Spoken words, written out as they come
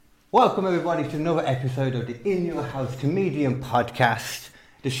Welcome everybody to another episode of the In Your House Comedian Podcast,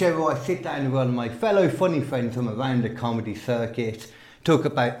 the show where I sit down with one of my fellow funny friends from around the comedy circuit, talk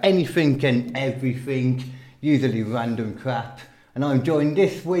about anything and everything, usually random crap. And I'm joined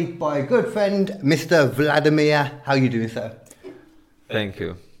this week by a good friend, Mr. Vladimir. How are you doing, sir? Thank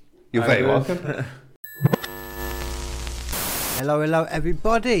you. You're very welcome. Hello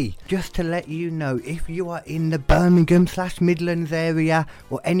everybody. Just to let you know, if you are in the Birmingham/Midlands area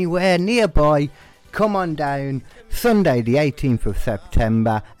or anywhere nearby, come on down Sunday the 18th of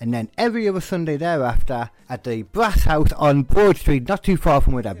September and then every other Sunday thereafter at the Brass House on Broad Street, not too far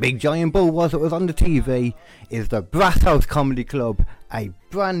from where that big giant bull was that was on the TV, is the Brass House Comedy Club, a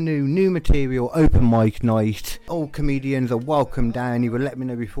brand new material open mic night. All comedians are welcome down. You will let me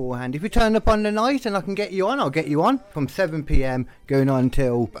know beforehand. If you turn up on the night and I can get you on, I'll get you on from 7 p.m. going on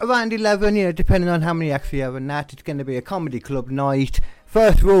till around 11, depending on how many acts we have and that. It's going to be a comedy club night.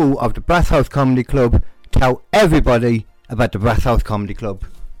 First rule of the Brass House Comedy Club: tell everybody about the Brass House Comedy Club.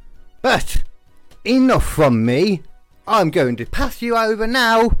 But enough from me. I'm going to pass you over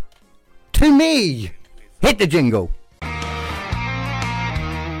now to me. Hit the jingle.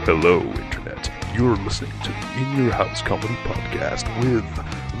 Hello, Internet. You're listening to the In Your House Comedy Podcast with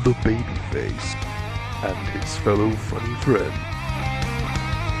the Babyface and his fellow funny friend.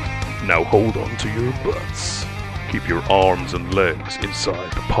 Now hold on to your butts. Keep your arms and legs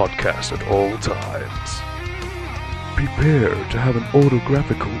inside the podcast at all times. Prepare to have an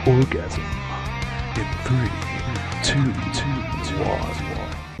autographical orgasm in 3, 2,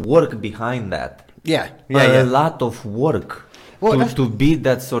 1. Work behind that. Yeah. A lot of work to be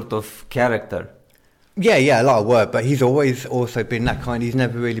that sort of character. Yeah, a lot of work, but he's always also been that kind. He's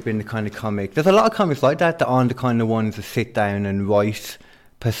never really been the kind of comic. There's a lot of comics like that aren't the kind of ones that sit down and write,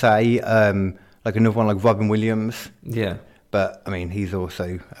 per se. Like another one like Robin Williams. Yeah. But, I mean, he's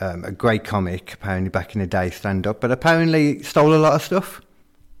also a great comic, apparently back in the day, stand-up, but apparently stole a lot of stuff.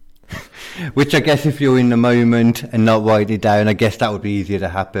 Which I guess if you're in the moment and not write it down, I guess that would be easier to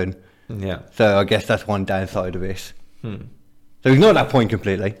happen. Yeah. So I guess that's one downside of it. So ignore that point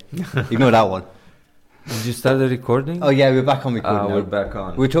completely. Ignore that one. Did you start the recording? Oh yeah, we're back on recording now. We're back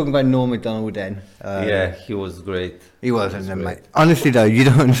on. We were talking about Norm Macdonald then. Yeah, he was great. He wasn't, mate. Honestly though, you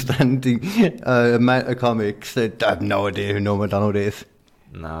don't understand the amount of comics that I have no idea who Norm Macdonald is.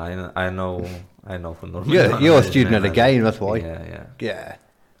 No, I know who Norm Macdonald is. You're a student of the game, that's why. Yeah.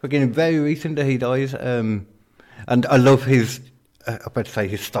 Fucking very recent that he dies. And I love his, I'm about to say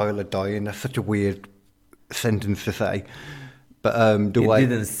his style of dying. That's such a weird sentence to say. But he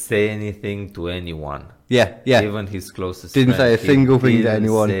didn't say anything to anyone. Yeah. Even his closest didn't friend. say a single thing to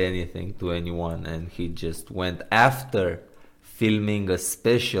anyone. Didn't say anything to anyone, and he just went after filming a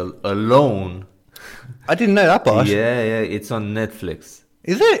special alone. I didn't know that, boss. Yeah, it's on Netflix.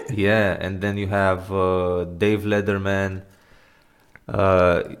 Is it? Yeah, and then you have Dave Letterman,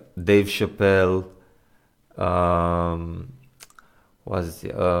 Dave Chappelle,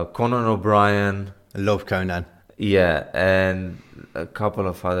 Conan O'Brien. I love Conan. Yeah, and a couple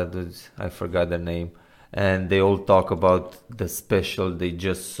of other dudes, I forgot their name, and they all talk about the special they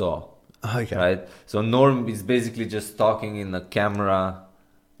just saw. Okay. Right? So Norm is basically just talking in the camera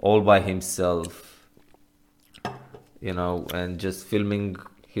all by himself, and just filming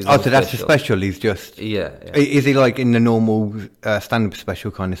his own so that's the special, he's just... Yeah. Is he like in the normal stand-up special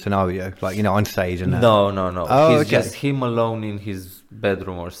kind of scenario? Like, on stage and that? No. Oh, He's just him alone in his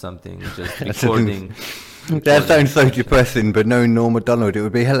bedroom or something, just recording... That sounds so depressing, but knowing Norm Macdonald, it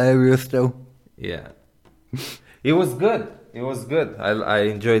would be hilarious still. Yeah. It was good. I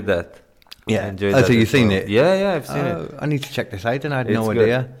enjoyed that. Yeah. So you've seen it? Yeah, I've seen it. I need to check this out, and I had It's no good.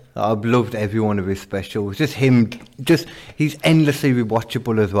 idea. I've loved every one of his specials. Just him, he's endlessly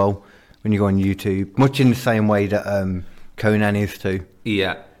rewatchable as well when you go on YouTube. Much in the same way that Conan is too.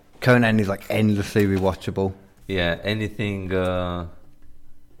 Yeah. Conan is like endlessly rewatchable. Yeah, anything. I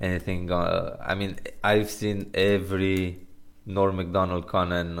mean, I've seen every Norm Macdonald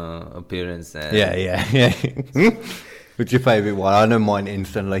Conan appearance. And Yeah. What's your favourite one? I know mine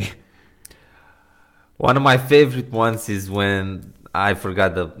instantly. One of my favorite ones is when I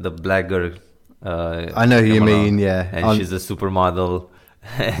forgot the black girl. I know who you mean, yeah. And she's a supermodel,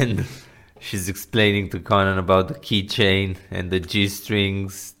 and she's explaining to Conan about the keychain and the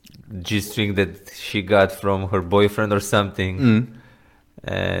G-string that she got from her boyfriend or something.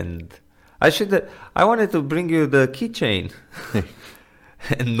 And I wanted to bring you the keychain.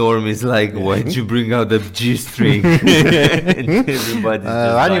 And Norm is like, why'd you bring out the G-string? And everybody's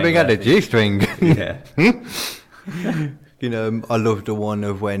why did you bring out the G-string? Yeah. I love the one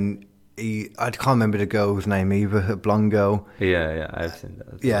of when I can't remember the girl's name either, a blonde girl. Yeah, I've seen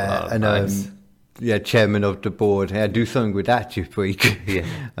that. Yeah, and times. chairman of the board. Yeah, do something with that, you freak. Yeah.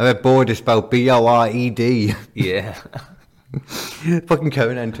 I read board is spelled B-O-R-E-D. Yeah. Fucking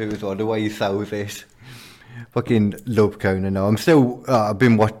Conan too as well, the way he sells it. Fucking love Conan. I'm still, I've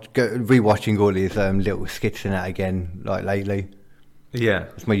been rewatching all his little skits in that again, like lately. Yeah.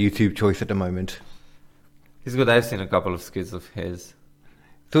 It's my YouTube choice at the moment. He's good. I've seen a couple of skits of his.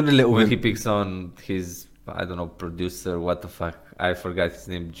 So the little When he picks on his, I don't know, producer, what the fuck. I forgot his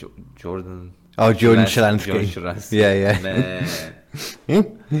name, Jordan. Oh, Jordan Shalansky. Jordan Shalansky. Yeah. Man.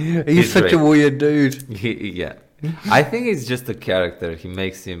 He's such great. a weird dude. Yeah. I think it's just a character. He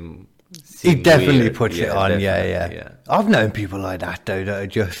makes him He seem definitely weird. puts it on, yeah. yeah. I've known people like that, though, that are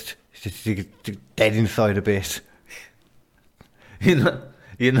just dead inside a bit. You know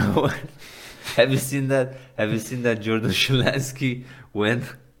what? Have you seen that? Have you seen that Jordan Shalansky when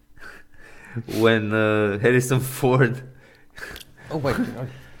Harrison Ford Oh, wait.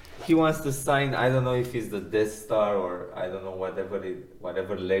 he wants to sign, I don't know if it's the Death Star or I don't know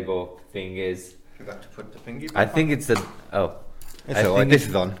whatever Lego thing is. Forgot to put the thingy I think it's the It's alright, this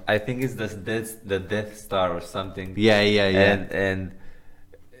is on. I think it's the Death Star or something. Yeah. And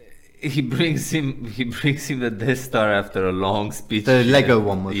he brings him the Death Star after a long speech. The Lego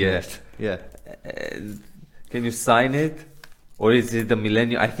one was Yes. Yeah. Can you sign it? Or is it the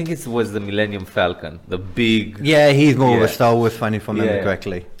Millennium? I think it was the Millennium Falcon, the big. Yeah, he's more of Yeah. a Star Wars fan, if I remember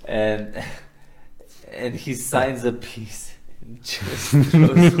correctly. And he signs a piece and just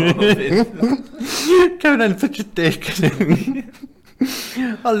throws all of it. Conan's such a dick.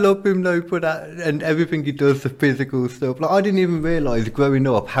 I love him though for that and everything he does, the physical stuff. Like I didn't even realise growing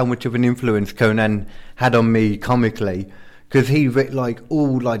up how much of an influence Conan had on me comically, because he wrote like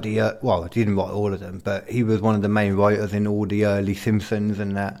all like the well, he didn't write all of them, but he was one of the main writers in all the early Simpsons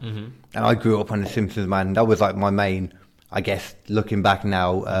and that. Mm-hmm. And I grew up on the Simpsons, man. That was like my main, I guess, looking back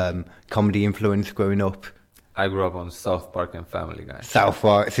now, comedy influence growing up. I grew up on South Park and Family Guy. South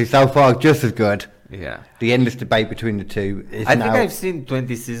Park, just as good. Yeah. The endless debate between the two is I now... think I've seen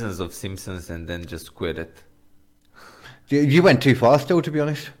 20 seasons of Simpsons and then just quit it. You went too far still, to be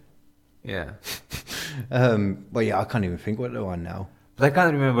honest. Yeah. Well, yeah, I can't even think what they're on now. But I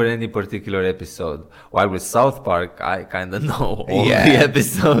can't remember any particular episode. While with South Park, I kind of know all Yeah. the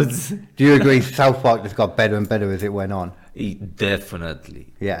episodes. Do you agree South Park just got better and better as it went on?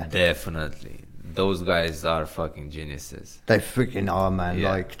 Definitely. Yeah. Definitely. Those guys are fucking geniuses. They freaking are, man.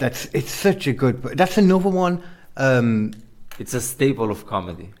 Yeah. Like, it's such a good... That's another one... It's a staple of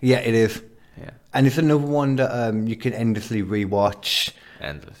comedy. yeah, it is. Yeah. And it's another one that you can endlessly rewatch.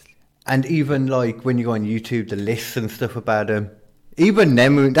 Endlessly. And even, like, when you go on YouTube, the lists and stuff about them. Even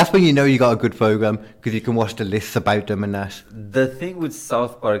them, that's when you know you got a good program, because you can watch the lists about them and that. The thing with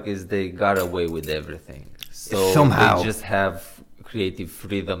South Park is they got away with everything. So Somehow. they just have creative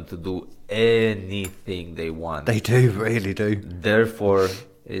freedom to do anything they want. They do, really do. Therefore,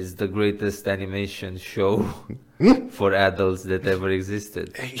 is the greatest animation show for adults that ever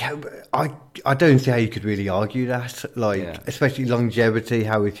existed. Yeah, but I don't see how you could really argue that. Like, Yeah. especially longevity,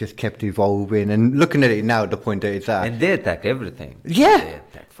 how it's just kept evolving. And looking at it now, the point that it's at. And they attack everything. Yeah. They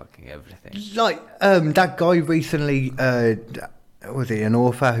attack fucking everything. Like, that guy recently, was he an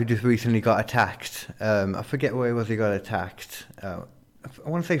author who just recently got attacked? I forget where he got attacked. I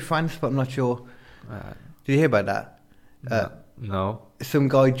want to say France, but I'm not sure. Did you hear about that? No. Some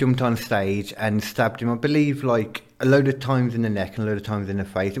guy jumped on stage and stabbed him, I believe, like a load of times in the neck and a load of times in the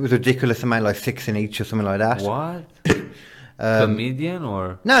face. It was a ridiculous amount, like 6 in each or something like that. What? Comedian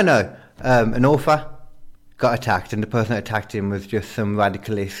or? No. An author got attacked, and the person that attacked him was just some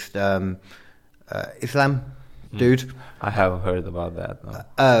radicalist Islam dude. I haven't heard about that.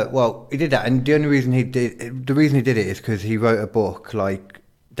 No. Well, he did that, and the reason he did it is because he wrote a book like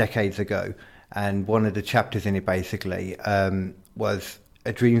decades ago, and one of the chapters in it basically was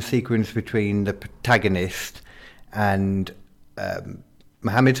a dream sequence between the protagonist and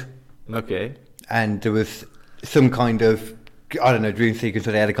Muhammad. Okay. And there was some kind of, I don't know, dream sequence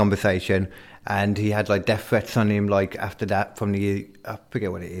where they had a conversation, and he had like death threats on him, like after that from the, I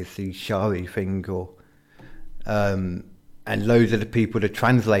forget what it is, the Shari thing, or and loads of the people that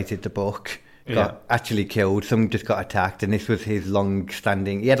translated the book got actually killed. Some just got attacked, and this was his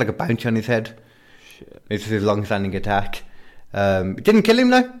long-standing, he had like a bounty on his head. Shit. This was his long-standing attack. It didn't kill him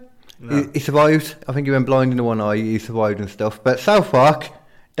though. No. He survived. I think he went blind in the one eye. He survived and stuff. But South Park,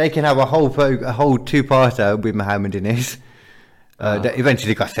 they can have a whole two-parter with Muhammad in it. That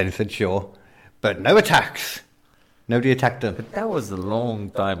eventually got censored, sure, but no attacks. Nobody attacked them. But that was a long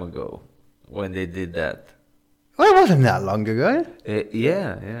time ago when they did that. Well, it wasn't that long ago.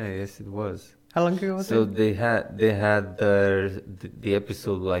 Yes, it was. How long ago was So it? they had the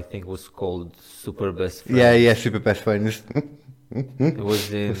episode I think was called Super Best Friends. Yeah, Super Best Friends. It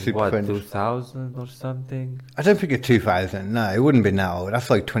was in Super what, Friends. 2000 or something. I don't think it's 2000. No, it wouldn't be now. That's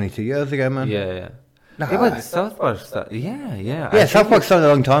like 22 years ago, man. Yeah. No. Yeah, but South Park started. Yeah. Yeah, South Park started a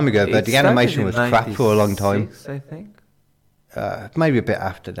long time ago, but It the animation started was in crap for a long time. 96, I think. Maybe a bit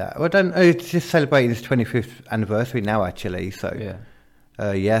after that. Well, it's just celebrating its 25th anniversary now, actually. So,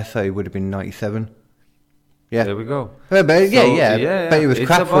 so it would have been 97. Yeah. There we go. But So, But it was it's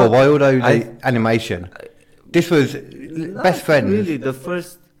crap for a about- while, though, the I- animation. This was Not Best Friends. Really, the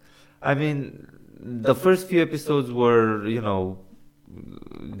first few episodes were, they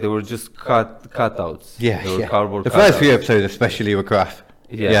were just cutouts. Yeah, They were yeah. cardboard The first cutouts. few episodes especially were crap.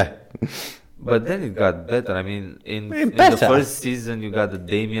 Yeah. But then it got better. I mean, in the Better. first season, you got the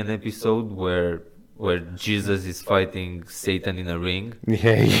Damien episode where Jesus is fighting Satan in a ring.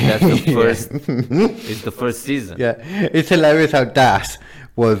 Yeah. That's the first. It's the first season. Yeah, it's hilarious how that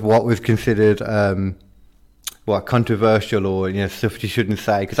was what was considered controversial or stuff you shouldn't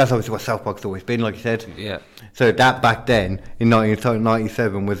say, because that's obviously what South Park's always been, like you said. Yeah. So that back then in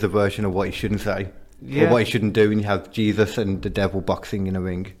 1997 was the version of what you shouldn't say or what you shouldn't do, and you have Jesus and the devil boxing in a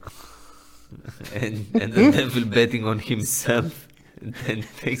ring. and the devil betting on himself, and then he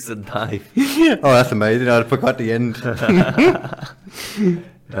takes a dive. Oh, that's amazing! I forgot the end.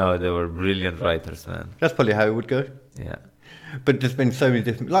 No, they were brilliant writers, man. That's probably how it would go. Yeah. But there's been so many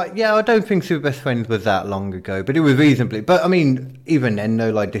different... I don't think Super Best Friends was that long ago, but it was reasonably... But, I mean, even then,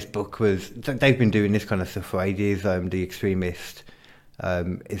 though, this book was... They've been doing this kind of stuff for ages, the extremist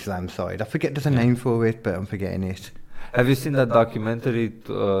Islam side. I forget there's a name for it, but I'm forgetting it. Have you seen that documentary,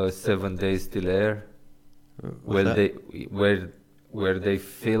 7 Days Till Air? What's Where they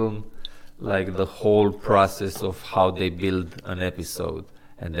film, the whole process of how they build an episode,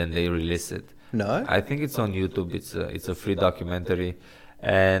 and then they release it. No? I think it's on YouTube. It's a free documentary,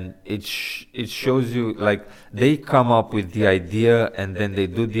 and it shows you they come up with the idea, and then they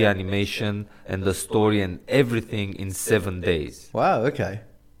do the animation and the story and everything in 7 days. Wow, okay.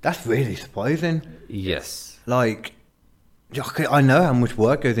 That's really surprising. Yes. I know how much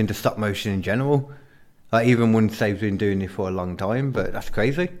work goes into stop motion in general. Even once they've been doing it for a long time, but that's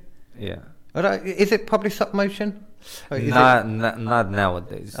crazy. Yeah. Is it probably stop motion? Or is Not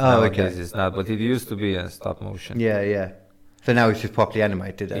nowadays. Oh, Nowadays okay. it's not, but it used to be a stop motion. Yeah. So now it's just properly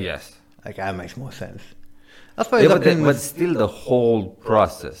animated then? Yes. Okay, that makes more sense. I suppose Yeah, I've been... but still the whole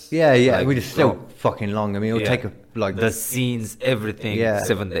process. Yeah, Like, which is still fucking long. I mean, it'll yeah. take the scenes, everything, Yeah.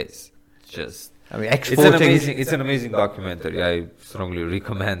 7 days. Just I mean, it's exporting... an amazing documentary. I strongly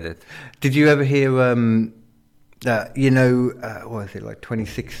recommend it. Did you ever hear that, what was it,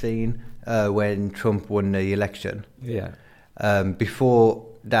 2016, when Trump won the election? Yeah. Before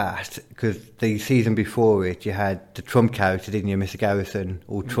that, because the season before it, you had the Trump character, didn't you, Mr. Garrison,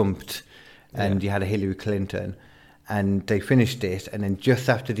 all trumped, and you had a Hillary Clinton, and they finished it, and then just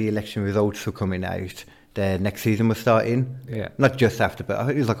after the election results were coming out, their next season was starting. Yeah. Not just after, but I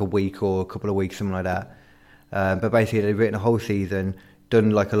think it was a week or a couple of weeks, something like that. But basically, they'd written a whole season,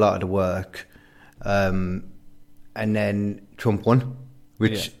 done a lot of the work, and then Trump won,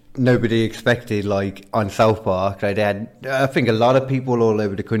 which nobody expected. On South Park, they had, I think, a lot of people all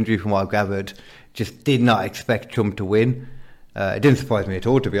over the country, from what I've gathered, just did not expect Trump to win. It didn't surprise me at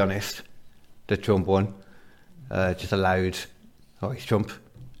all, to be honest, that Trump won. Just allowed, he's Trump.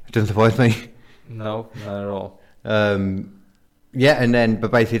 It doesn't surprise me. No, not at all. But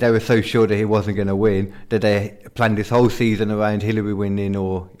basically they were so sure that he wasn't going to win that they planned this whole season around Hillary winning,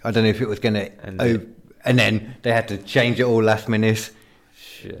 or I don't know if it was going to, and then they had to change it all last minute.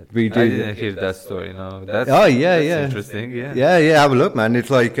 Shit. Redo I didn't hear that story. No, that's interesting. Yeah. Yeah. Have a look, man.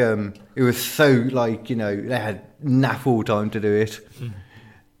 It's it was so they had naff all time to do it,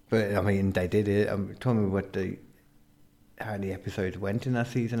 but I mean they did it. Tell me how the episodes went in that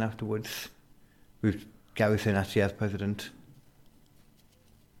season afterwards, with Garrison actually as president.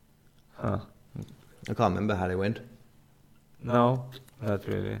 Huh. I can't remember how they went. No, not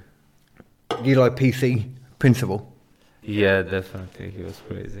really. Do you like PC Principal? Yeah, definitely. He was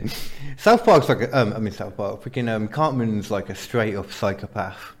crazy. South Park's South Park. Freaking Cartman's a straight up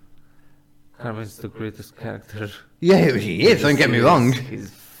psychopath. Carmen's the greatest character. Yeah, he is. Don't get me wrong.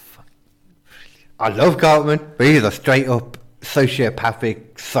 He's I love Cartman, but he's a straight up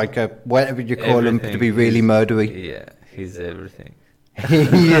sociopathic, psycho, whatever you call him, to be really murdery. Yeah, he's everything.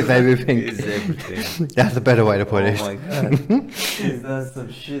 He is everything. He's everything. That's a better way to put it. Oh my god. He's done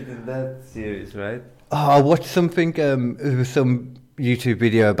some shit in that series, right? Oh, I watched something. It was some YouTube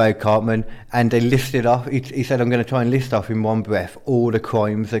video about Cartman, and they listed off. He said, "I'm going to try and list off in one breath all the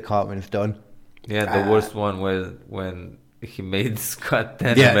crimes that Cartman's done." Yeah, the worst one was when he made Scott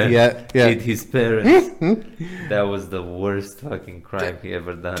Tenorman yeah. hit his parents. That was the worst fucking crime he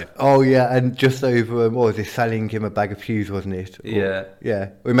ever done. Oh yeah, and just over what was it, selling him a bag of pews, wasn't it? Yeah.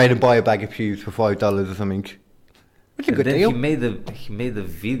 We made him buy a bag of pews for $5 or something. Which is a good then deal. he made a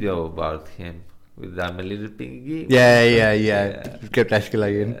video about him with "I'm a little piggy." Yeah. It kept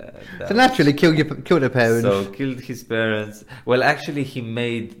escalating. So naturally, kill the parents. So killed his parents. Well, actually, he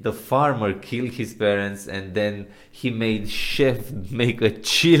made the farmer kill his parents, and then he made chef make a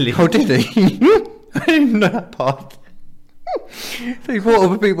chili. Oh, did he? I didn't know that part. So he brought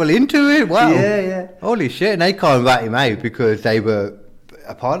other people into it. Wow. Yeah. Holy shit! And they can't rat him out because they were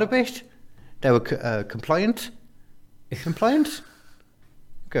a part of it. They were compliant. Compliant.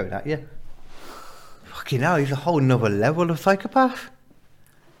 Go with that, yeah. Fucking hell, he's a whole nother level of psychopath.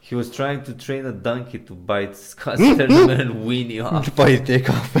 He was trying to train a donkey to bite Scott Tenorman and weenie off. To bite his dick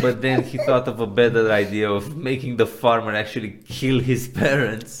off. But then he thought of a better idea of making the farmer actually kill his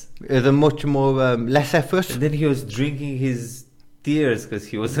parents. It was a much more less effort. And then he was drinking his tears because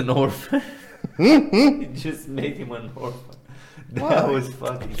he was an orphan. It just made him an orphan. That was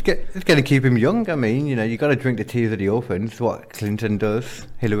funny. It's going to keep him young. I mean, you got to drink the tears of the orphans. What Clinton does,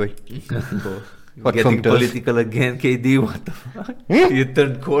 Hillary. What Getting Trump does. political again, KD. What the fuck? You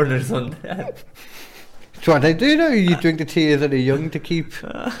turned corners on that. That's what they do, though. You drink the tears of the young to keep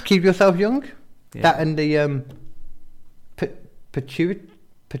yourself young. Yeah. That and the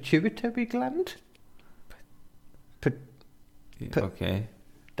pituitary gland. Okay.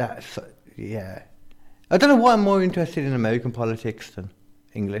 That's yeah. I don't know why I'm more interested in American politics than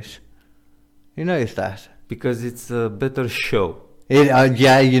English. You notice that? Because it's a better show.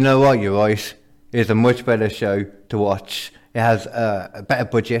 Yeah, you know what? You're right. It's a much better show to watch. It has a better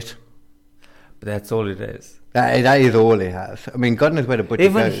budget. But that's all it is. That is all it has. I mean, God knows where the budget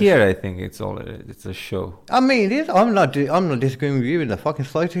Even goes. here, I think it's all it is. It's a show. I mean, I'm not disagreeing with you in the fucking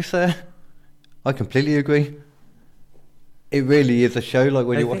slightest, sir. I completely agree. It really is a show, like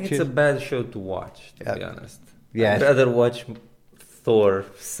when you watch it. I think it's a bad show to watch, to be honest. Yeah. I'd rather watch Thor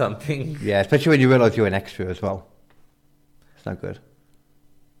something. Yeah, especially when you realise you're an extra as well. It's not good.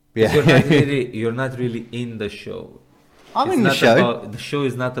 Yeah. You're not really in the show. I'm in the show. The show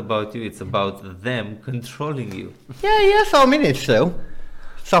is not about you, it's about them controlling you. Yeah, so I'm in it still.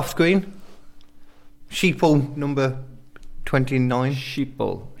 Soft screen. Sheeple number 29.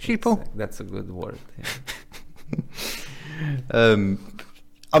 Sheeple. That's a good word. Yeah. I'm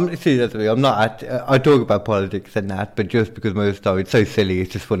not I talk about politics and that, but just because most of the time it's so silly,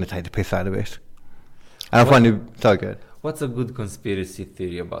 it's just fun to take the piss out of it. And I find it so good. What's a good conspiracy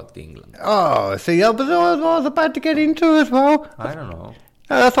theory about England? Oh, see, I was about to get into as well. I don't know.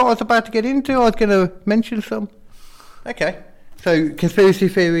 I thought I was about to get into. I was going to mention some. Okay. So, conspiracy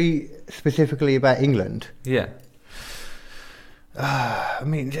theory specifically about England. Yeah. I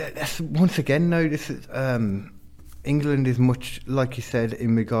mean, that's, once again, no, this is... England is much, like you said,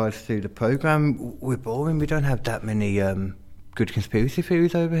 in regards to the programme, we're boring. We don't have that many good conspiracy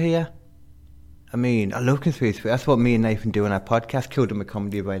theories over here. I mean, I love conspiracy theories. That's what me and Nathan do on our podcast, Kildom a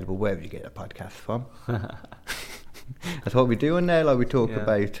Comedy, available wherever you get a podcast from. That's what we do on there, like we talk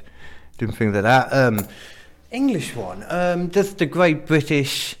about different things like that. English one, there's the Great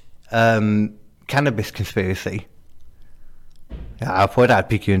British Cannabis Conspiracy. Yeah, I thought that'd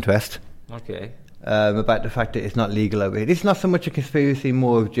pique your interest. Okay. About the fact that it's not legal over here. It's not so much a conspiracy,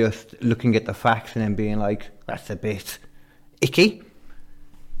 more of just looking at the facts and then being like, that's a bit icky.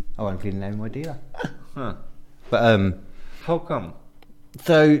 I won't be the name of my dealer. Huh. But how come?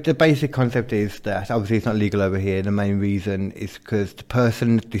 So the basic concept is that obviously it's not legal over here. The main reason is because the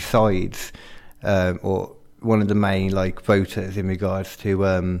person decides, or one of the main like voters in regards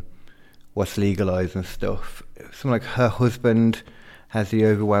to what's legalised and stuff. Something like her husband has the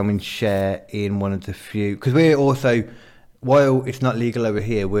overwhelming share in one of the few, because we're also, while it's not legal over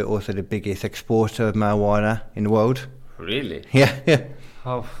here, we're also the biggest exporter of marijuana in the world. Really? Yeah.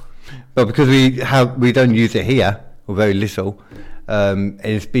 How? But because we don't use it here, or very little, and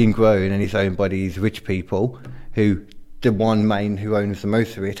it's being grown and it's owned by these rich people who, the one main who owns the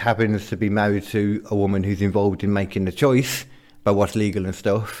most of it happens to be married to a woman who's involved in making the choice about what's legal and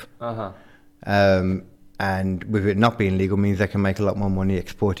stuff. And with it not being legal means they can make a lot more money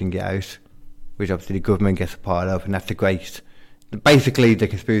exporting it out, which obviously the government gets a part of, and that's the great, basically the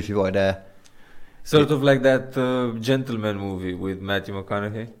conspiracy right there. Sort of like that Gentleman movie with Matthew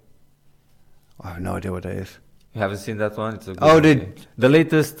McConaughey. I have no idea what that is. You haven't seen that one? It's a good movie. The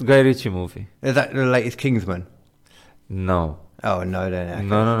latest Guy Ritchie movie. Is that the latest Kingsman? No. Oh no, no.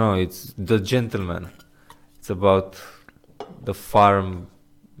 No. It's The Gentleman. It's about the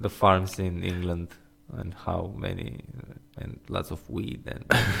farms in England and how many and lots of weed and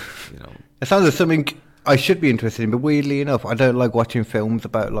It sounds like something I should be interested in, but weirdly enough, I don't like watching films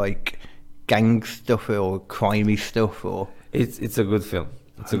about like gang stuff or crimey stuff. Or It's a good film.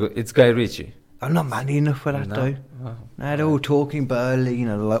 It's Guy Ritchie. I'm not manly enough for that No? though. Wow. Now they're all talking burly,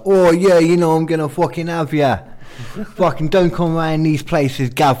 they're like, oh yeah, I'm gonna fucking have ya. Fucking don't come around these places,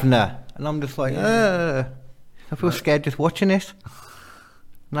 governor. And I'm just like, I feel scared just watching it.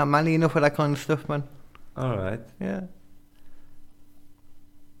 Not manly enough for that kind of stuff, man. All right. Yeah.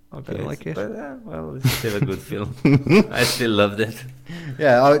 Okay. Don't like it. But, well, it's still a good film. I still loved it.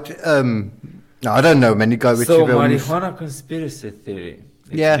 Yeah, no, I don't know many Guy Ritchie So, films. marijuana conspiracy theory.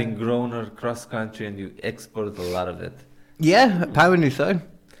 It's Yeah. been grown across country and you export a lot of it. Yeah, apparently so.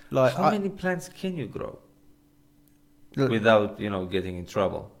 Like, How many plants can you grow without, getting in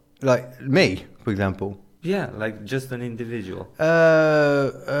trouble? like me, for example. Yeah, like just an individual.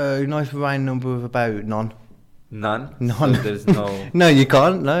 A nice round number of about none. None? None. So there's no... No, you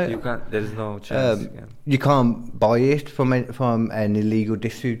can't. No, You can't... There's no chance. you can't buy it from an illegal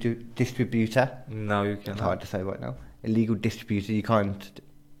distributor. No, you It's cannot. hard to say right now. Illegal distributor, you can't.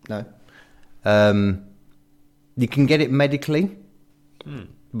 No. You can get it medically,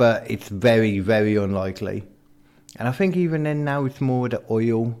 but it's very, very unlikely. And I think even then now it's more the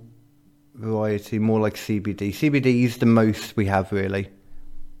oil variety, more like CBD. CBD is the most we have really,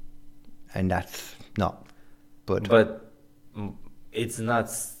 and that's not. But it's not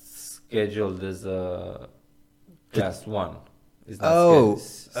scheduled as a class 1. It's not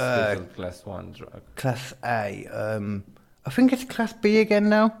scheduled class 1 drug. Class A. I think it's Class B again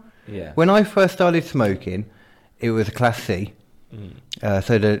now. Yeah. When I first started smoking, it was a Class C,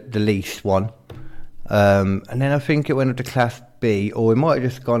 so the least one. And then I think it went up to Class B, or it might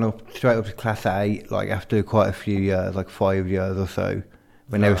have just gone straight up to Class A, like after quite a few years, like 5 years or so,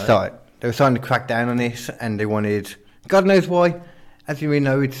 when they were starting to crack down on it, and they wanted, God knows why. As you may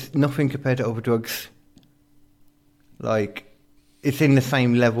know, it's nothing compared to other drugs. Like, it's in the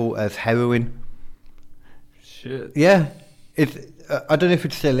same level as heroin. Shit. Yeah, it's. I don't know if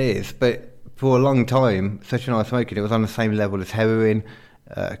it still is, but for a long time, especially when I was smoking, it was on the same level as heroin,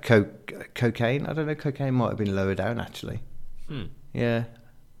 cocaine. I don't know, cocaine might have been lower down actually. Yeah,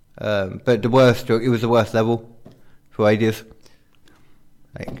 but the worst drug, it was the worst level for ages.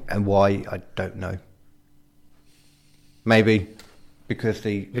 And why, I don't know. Maybe because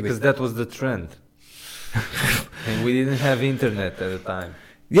that was the trend. And we didn't have internet at the time.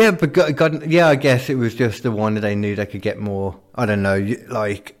 Yeah, but God, I guess it was just the one that they knew they could get more. I don't know,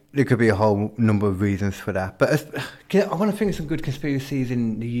 like, there could be a whole number of reasons for that. But I want to think of some good conspiracies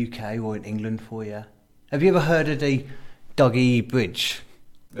in the UK or in England for you. Have you ever heard of the Doggy Bridge?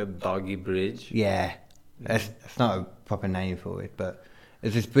 The Doggy Bridge? Yeah, that's not a proper name for it, but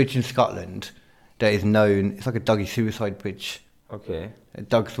there's this bridge in Scotland that is known, it's like a doggy suicide bridge. Okay.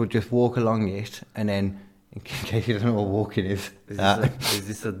 Dogs would just walk along it, and then, in case you don't know what walking is. Is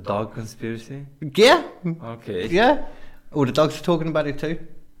this a dog conspiracy? Yeah. Okay. Yeah. Oh, the dogs are talking about it too.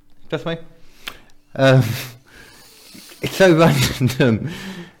 Just me. It's so random.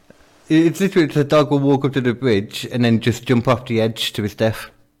 It's literally the dog will walk up to the bridge and then just jump off the edge to his death.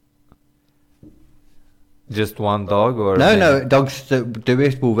 Just one dog, or No, dogs that do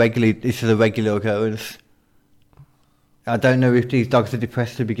it will regularly. This is a regular occurrence. I don't know if these dogs are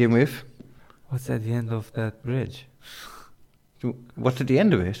depressed to begin with. What's at the end of that bridge? What's at the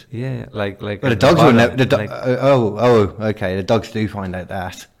end of it? Yeah, like. Well, the at dogs will never. bottom, Okay. The dogs do find out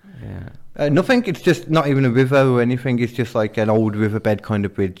that. Yeah. Nothing. It's just not even a river or anything. It's just like an old riverbed kind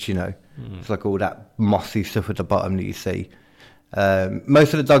of bridge. It's like all that mossy stuff at the bottom that you see.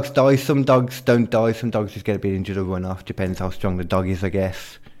 Most of the dogs die. Some dogs don't die. Some dogs just get a bit injured or run off. Depends how strong the dog is, I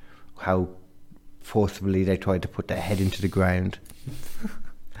guess. How forcibly they try to put their head into the ground.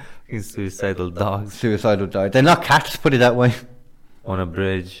 Suicidal dogs Suicidal dog. They're not cats, put it that way. on a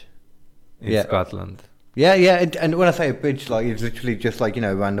bridge in Scotland. Yeah. And when I say a bridge, like, it's literally just like,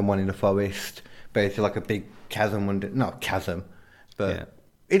 a random one in the forest. But it's like a big chasm. Not chasm, but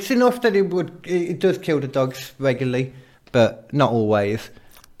it's enough that it does kill the dogs regularly, but not always.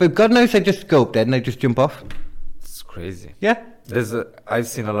 But God knows they just go up there and they just jump off. It's crazy. Yeah. I've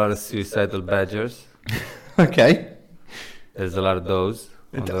seen a lot of suicidal badgers. Okay. There's a lot of those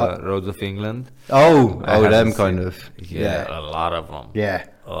on the roads of England. Oh, them haven't kind seen- of. Yeah, a lot of them. Yeah.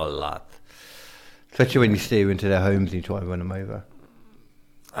 A lot. Especially when you steer into their homes and you try to run them over.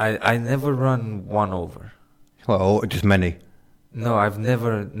 I never run one over. Well, just many. No, I've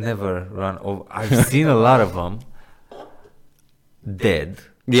never run over. I've seen a lot of them, dead.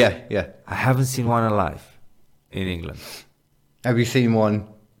 Yeah, yeah. I haven't seen one alive in England. Have you seen one?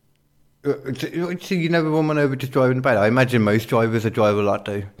 So you never run one over just driving about? I imagine most drivers that drive a lot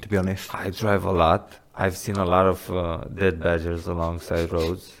do, to be honest. I drive a lot. I've seen a lot of dead badgers alongside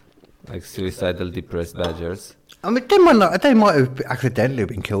roads, like suicidal, depressed badgers. I mean, they might have accidentally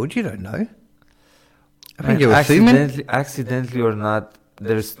been killed, you don't know. I think you're assuming. Accidentally or not,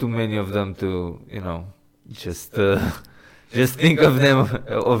 there's too many of them to, just think of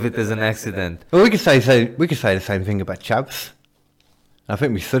it as an accident. Well, we could say the same thing about chavs. I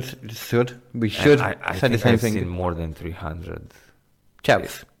think we should say the same I've thing. seen more than 300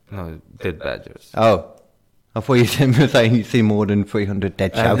 Chavs? No, dead badgers. Oh. I thought you were saying you've seen more than 300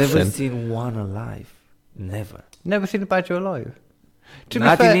 dead chavs. I've never then. seen one alive. Never. Never seen a badger alive?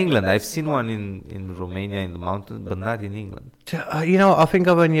 Not in England. I've seen one in Romania in the mountains, but not in England. I think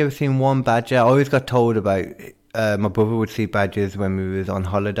I've only ever seen one badger. I always got told about my brother would see badgers when we was on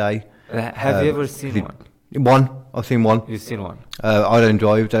holiday. Have you ever seen one? One. I've seen one. You've seen one? I don't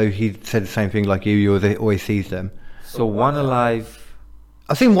drive though. He said the same thing like you always sees them. So one alive.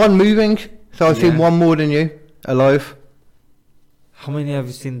 I've seen one moving, so I've seen one more than you alive. How many have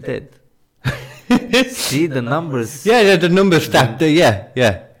you seen dead? See the numbers. Yeah, the numbers stacked there.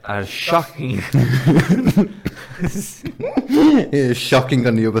 Yeah. Are shocking. It's shocking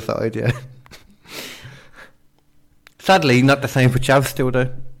on the other side. Yeah. Sadly, not the same for chav still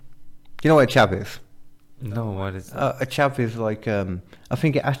though. You know what a chav is? No, what is it? A chav is like, I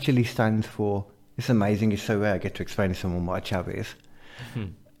think it actually stands for, it's amazing, it's so rare I get to explain to someone what a chav is.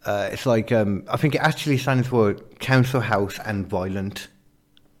 It's like, I think it actually stands for Council House and Violent.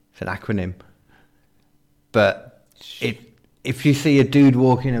 It's an acronym. But if you see a dude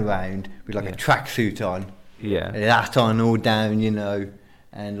walking around with like a tracksuit on, and that on all down,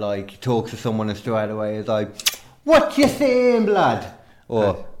 and like he talks to someone and straight away is like, what you saying, blood?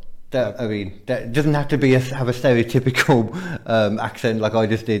 Or... that doesn't have to be have a stereotypical accent like I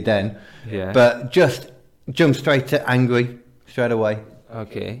just did then. Yeah. But just jump straight to angry straight away.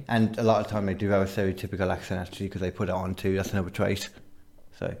 Okay. And a lot of time they do have a stereotypical accent actually because they put it on too. That's another trait.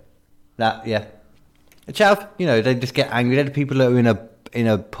 So that a chav, they just get angry. They're the people that are in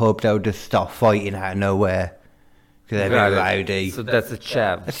a pub. They'll just start fighting out of nowhere because they're very rowdy. So that's a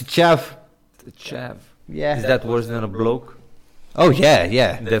chav. That's a chav. It's a chav. Yeah. Is that worse than a bloke? Oh yeah.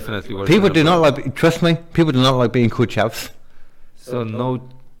 Definitely worse. People do not like. Trust me. People do not like being called chavs. So no,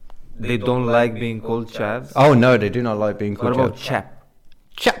 they don't like being called chavs. Oh no, they do not like being called. What about chavs.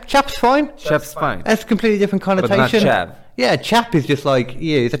 chap? Chap's fine. Chap's fine. That's a completely different connotation. But not chav. Yeah, chap is just like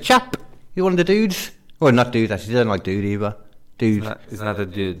he's a chap. He's one of the dudes. Well, not dudes actually. They don't like dude either. Dudes. It's not a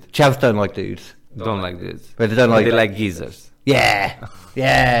dude. Chavs don't like dudes. Don't like dudes. But they don't like. They like geezers. Yeah.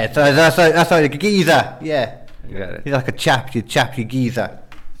 So that's like a geezer. Yeah. You got it. He's like a chap, you geezer.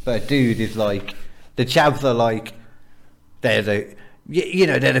 But a dude is like, the chavs are like, they're the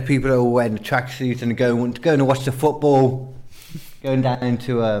people that are wearing the tracksuits and going to watch the football, going down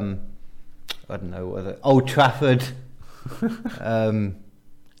into, I don't know, what was it, Old Trafford,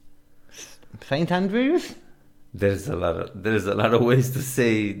 St Andrews? There's a lot of ways to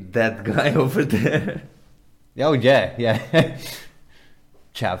say that guy over there. Oh yeah.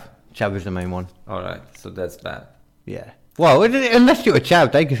 Chav is the main one. Alright, so that's bad. Yeah. Well, unless you're a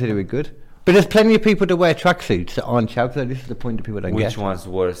chav, they consider it good. But there's plenty of people that wear tracksuits that aren't chavs, so this is the point that people don't get. Which one's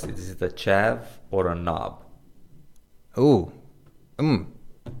worse? Is it a chav or a knob? Ooh.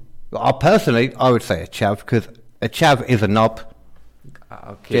 Personally, I would say a chav, because a chav is a knob.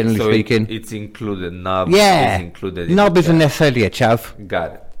 Okay, generally so speaking. It's included. Knob is included. Knob isn't necessarily a chav.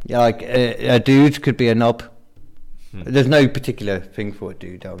 Got it. Yeah, like a dude could be a knob. There's no particular thing for a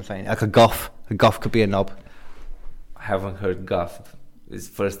dude, I'm saying. Like a goth. A goth could be a knob. I haven't heard goth. It's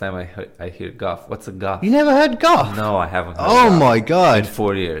the first time I hear goth. What's a goth? You never heard goth? No, I haven't heard Oh goth. my god. In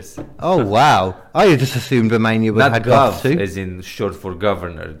 4 years. Oh wow. I just assumed Romania would have had goth too. As in short for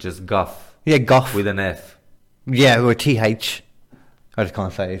governor, just goth. Yeah, goth. With an F. Yeah, or a TH. I just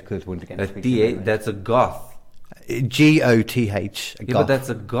can't say it because once again. That's a goth. GOTH. Yeah, but that's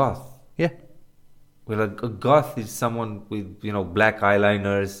a goth. Yeah. Well, a goth is someone with, black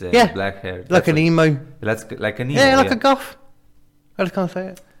eyeliners and black hair. Like an emo. That's like an emo. Yeah, like a goth. I just can't say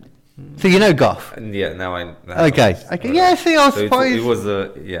it. So you know goth? Yeah, now I know. Okay. Yeah, see, I was surprised. It was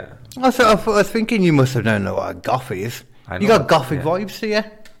a, yeah. I was thinking you must have known what a goth is. You got gothic vibes, do you?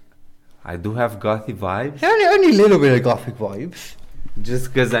 I do have gothic vibes. Only a little bit of gothic vibes.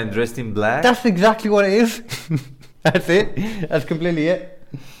 Just because I'm dressed in black? That's exactly what it is. That's it. That's completely it.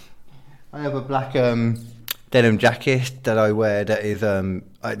 I have a black denim jacket that I wear that is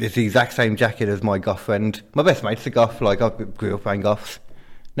it's the exact same jacket as my goth friend. My best mate's a goth. Like, I grew up wearing goths.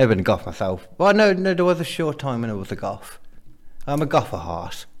 Never been a goth myself. Well, no, there was a short time when I was a goth. I'm a goth at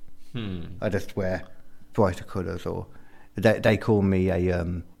heart. I just wear brighter colours, or they call me a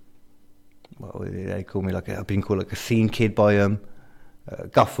they call me I've been called like a scene kid by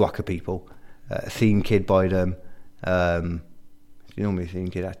goth rocker people. A scene kid by them. You normally scene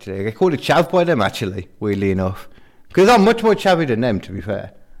kid actually. I get called a chav by them actually, weirdly enough, because I'm much more chavvy than them, to be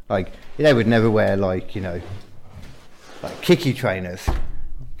fair. Like, they would never wear like kicky trainers.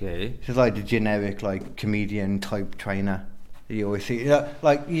 Okay. It's like the generic like comedian type trainer that you always see.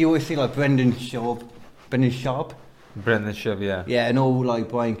 You always see like Brendan Schaub. Brendan Schaub, yeah. Yeah, and all like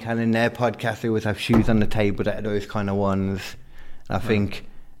Brian Cannon, their podcasts, they always have shoes on the table that are those kind of ones. And I think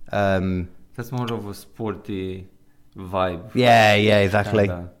that's more of a sporty vibe. Yeah, exactly.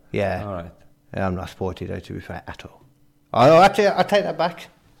 Kinda. Yeah. All right. Yeah, I'm not sporty though, to be fair, at all. I'll take that back.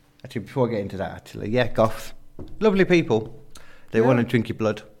 Actually, before I get into that, actually, yeah, goths, lovely people. They want to drink your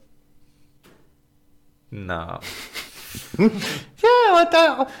blood. No.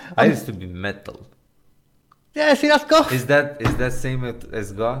 Yeah, I used to be metal. Yeah, see, that's goth. Is that same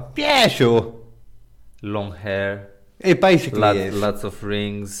as goth? Yeah, sure. Long hair. It basically is. Lots of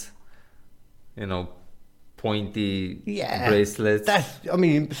rings. Pointy bracelets. I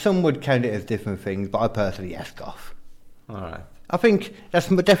mean, some would count it as different things, but I personally, yes, goth. All right. I think that's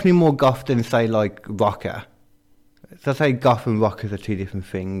definitely more goth than, say, like, rocker. So I say goth and rockers are two different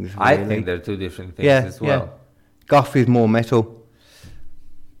things, really. I think they're two different things as well. Yeah. Goth is more metal.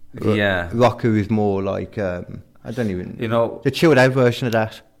 Yeah. Rocker is more like, I don't even... the chilled out version of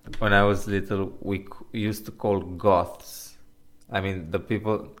that. When I was little, we used to call goths. I mean, the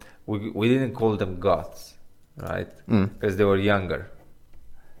people... We didn't call them goths, right? Because they were younger.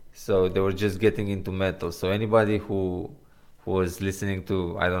 So they were just getting into metal. So anybody who was listening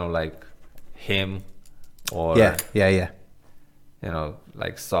to, I don't know, like him or... Yeah.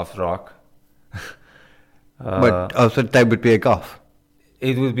 Like soft rock. So they would be a goth?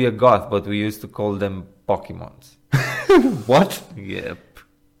 It would be a goth, but we used to call them Pokemons. What? Yep.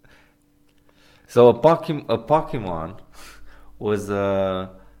 So a Pokemon was a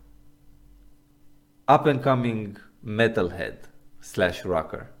up-and-coming metalhead /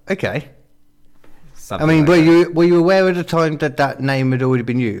 rocker. Okay. Something I mean, like were you aware at the time that name had already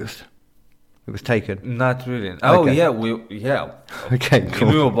been used? It was taken? Not really. Oh, Okay. yeah. Okay, cool.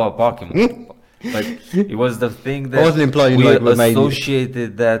 We knew about Pokemon. But it was the thing that I wasn't implying we like Romanian.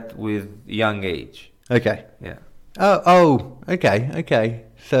 associated that with young age. Okay. Yeah. Oh, okay.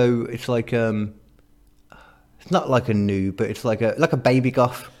 So it's like it's not like a noob, but it's like a baby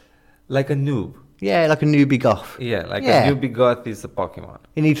goth. Like a noob. Yeah, like a newbie goth. Yeah, like a newbie goth is a Pokemon.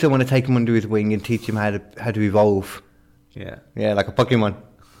 You need someone to take him under his wing and teach him how to evolve. Yeah. Yeah, like a Pokemon.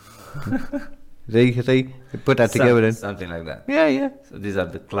 See? Put that together then. Something like that. Yeah. So these are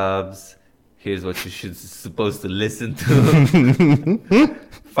the clubs. Here's what you supposed to listen to.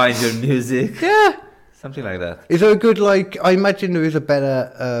 Find your music. Yeah. Something like that. Is there a good, like, I imagine there is a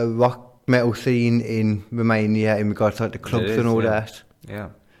better rock metal scene in Romania in regards to like the clubs and all that. Yeah.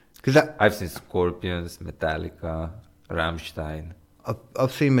 Because I've seen Scorpions, Metallica, Rammstein.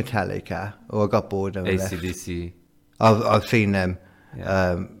 I've seen Metallica, or I got bored of them. AC/DC. I've seen them.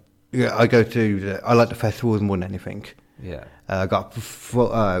 Yeah. I go to I like the festivals more than anything. Yeah. I got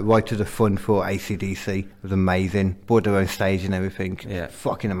right to the front for AC/DC. It was amazing. Bought their own stage and everything. Yeah.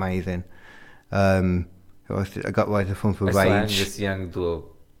 Fucking amazing. I got right to the front for I saw Rage. Angus Young do a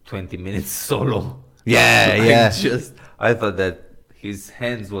 20 minutes solo. Yeah. I thought that his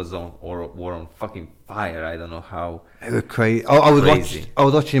hands were on fucking fire. I don't know how. It was crazy. I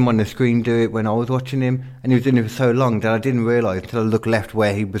was watching him on the screen do it when I was watching him, and he was doing it for so long that I didn't realise until I looked left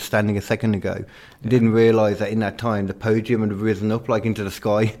where he was standing a second ago. I didn't realise that in that time the podium had risen up like into the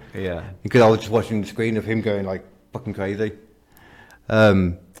sky. Yeah. Because I was just watching the screen of him going like fucking crazy.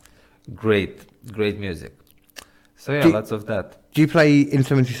 Great music. So yeah, lots of that. Do you play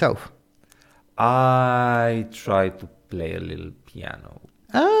instruments yourself? I try to play a little piano.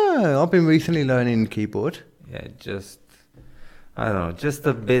 Oh, I've been recently learning keyboard. Yeah, I don't know, just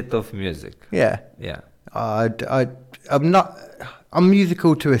a bit of music. Yeah. Yeah. I'm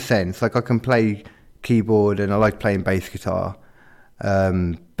musical to a sense. Like I can play keyboard and I like playing bass guitar.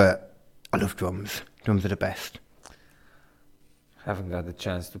 But I love drums. Drums are the best. Haven't got the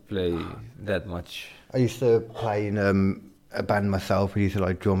chance to play that much. I used to play in a band myself. I used to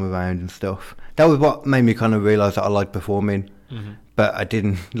like drum around and stuff. That was what made me kind of realise that I liked performing. Mm-hmm. But I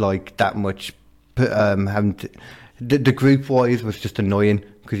didn't like that much. The group wise was just annoying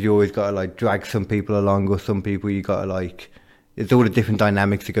because you always got to like drag some people along, or some people you got to like. It's all the different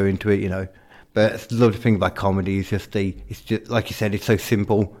dynamics that go into it, you know. But the lovely thing about comedy is it's just like you said, it's so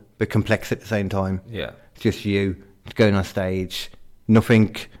simple but complex at the same time. Yeah. It's just you going on stage,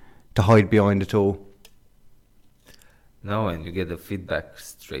 nothing to hide behind at all. No, and you get the feedback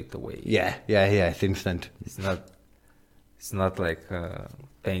straight away. Yeah, it's instant. It's not like a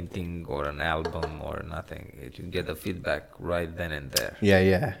painting or an album or nothing. You get the feedback right then and there.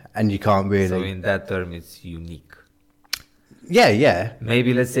 Yeah, and you can't really. So in that term, it's unique. Yeah.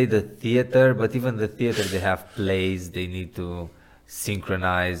 Maybe let's say the theater, but even the theater, they have plays. They need to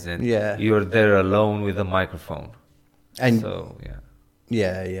synchronize, and you're there alone with a microphone. And so yeah.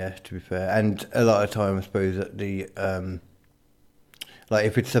 To be fair, and a lot of time, I suppose that the like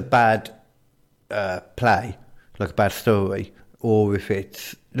if it's a bad play, like a bad story, or if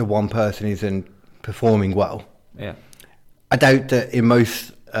it's the one person isn't performing well. Yeah. I doubt that in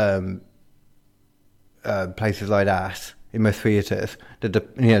most places like that, in most theatres, that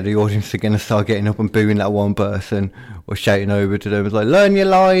the audience are going to start getting up and booing that one person or shouting over to them, it's like, learn your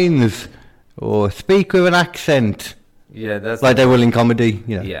lines or speak with an accent. Yeah, that's like they will in comedy,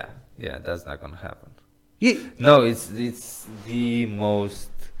 you know. Yeah, that's not going to happen. Yeah. No, it's the most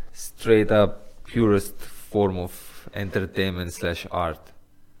straight up purest form of entertainment / art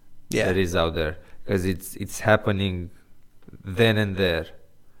that is out there, because it's happening then and there,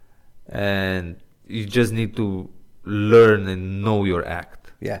 and you just need to learn and know your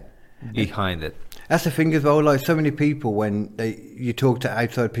act behind it. That's the thing as well, like so many people, when you talk to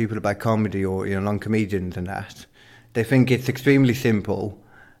outside people about comedy or non-comedians and that, they think it's extremely simple,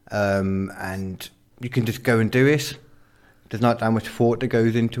 and you can just go and do it. There's not that much thought that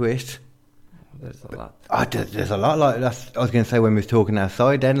goes into it. There's a lot. There's a lot. Like that's, I was going to say when we was talking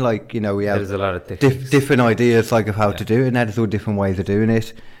outside. Then, like we have there's a lot of techniques. Different ideas, like of how to do it, and there's all different ways of doing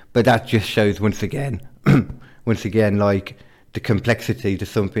it. But that just shows once again, like the complexity to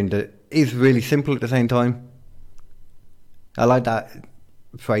something that is really simple at the same time. I like that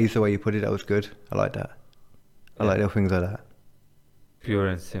phrase, the way you put it. That was good. I like that. I like little things like that. Pure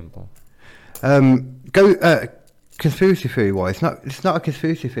and simple. Conspiracy theory wise, it's not a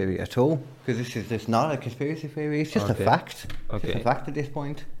conspiracy theory at all, because this is just not a conspiracy theory, it's just a fact. It's just a fact at this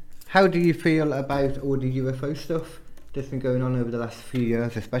point. How do you feel about all the UFO stuff that's been going on over the last few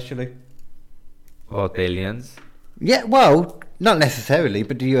years, especially? About aliens? Yeah, well, not necessarily,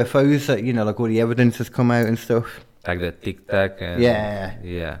 but the UFOs that, like all the evidence has come out and stuff. Like the Tic Tac and...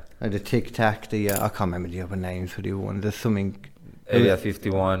 Yeah. Like the Tic Tac, I can't remember the other names for the other one. There's something... Area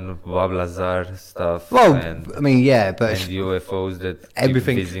 51, Bob Lazar stuff. Well, and, but... And UFOs that keep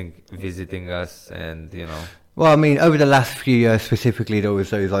visiting us, and, Well, over the last few years specifically, there was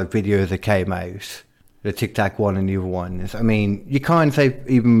those like videos that came out. The Tic Tac one and the other ones. You can't say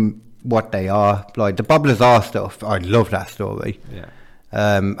even what they are. Like the Bob Lazar stuff, I love that story. Yeah.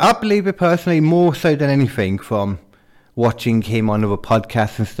 I believe it personally more so than anything from watching him on other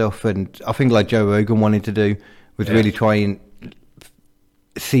podcasts and stuff, and I think like Joe Rogan wanted to do was really try and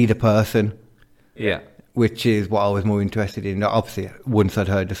see the person, which is what I was more interested in. Obviously, once I'd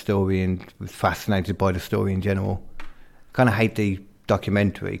heard the story and was fascinated by the story in general. Kind of hate the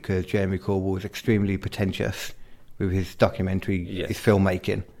documentary because Jeremy Corbell was extremely pretentious with his documentary, his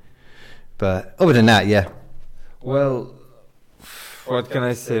filmmaking. But other than that, Well, what can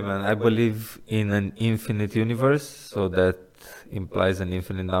I say, man? I believe in an infinite universe, so that implies an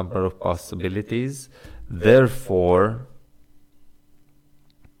infinite number of possibilities. Therefore,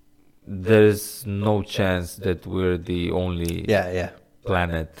 there's no chance that we're the only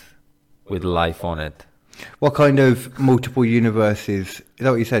planet with life on it. What kind of multiple universes? Is that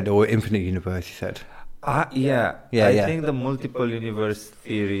what you said, or infinite universe? You said. I think the multiple universe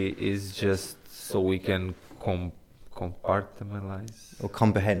theory is just so we can compartmentalize or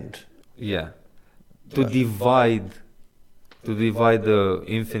comprehend. Yeah, to divide the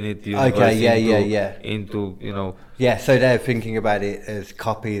infinite universe into Yeah, so they're thinking about it as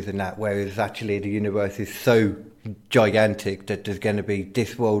copies and that, whereas actually the universe is so gigantic that there's going to be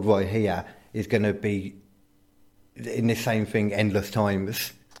this world right here is going to be in the same thing endless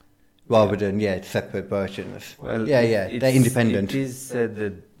times, rather than separate versions. Well, they're independent. It is said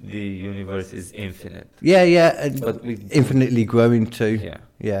that the universe is infinite. But infinitely growing too.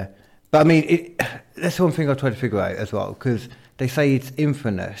 Yeah. But that's one thing I try to figure out as well, because they say it's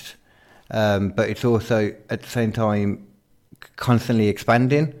infinite, but it's also at the same time constantly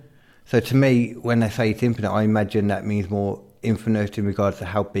expanding. So to me, when they say it's infinite, I imagine that means more infinite in regards to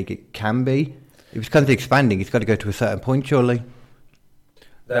how big it can be. If it's constantly expanding, it's got to go to a certain point, surely.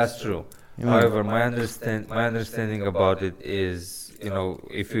 That's true. However, my understanding about it is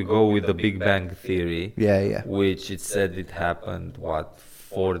if we go with the Big Bang Theory, Yeah. which it said it happened,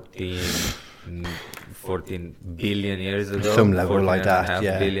 14 billion years ago? Some level 14 like and a that, half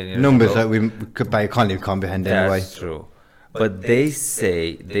yeah. billion years Numbers ago. that we can't even comprehend anyway. That's true. But they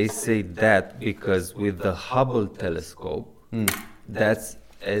say that because with the Hubble telescope, that's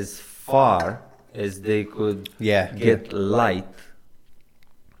as far as they could get light,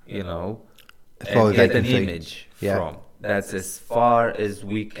 As far and as they get can an see. image Yeah. from. That's as far as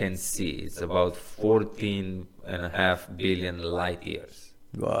we can see. It's about 14.5 billion light years.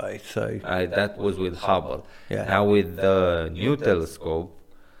 Right, so That was with Hubble. Yeah. Now with the new telescope,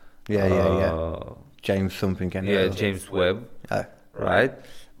 James something anyway. James Webb, Oh. right?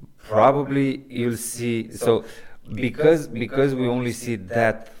 Probably you'll see. So because we only see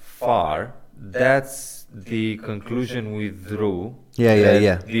that far, that's the conclusion we drew.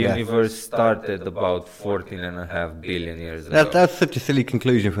 that The universe started about 14.5 billion years ago. That's such a silly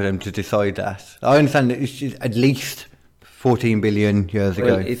conclusion for them to decide that. I understand that it's just at least 14 billion years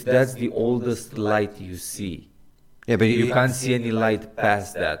Well, ago. if that's the oldest light you see, Yeah, but you can't see any light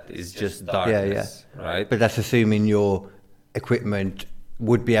past that. It's just darkness, right? But that's assuming your equipment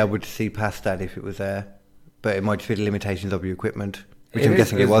would be able to see past that if it was there. But it might just be the limitations of your equipment, which I'm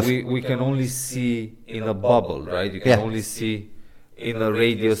guessing it was. We can only see in a bubble, right? You can only see in a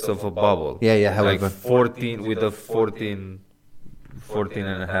radius of a bubble. Yeah, however. Like 14 with a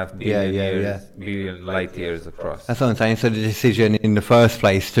 14.5 billion billion light years across. That's what I'm saying. So the decision in the first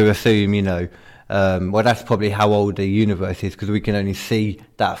place to assume, well, that's probably how old the universe is because we can only see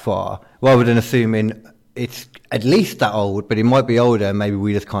that far, rather than assuming it's at least that old, but it might be older and maybe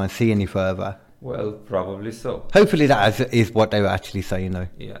we just can't see any further. Well, probably so. Hopefully that is what they were actually saying, though.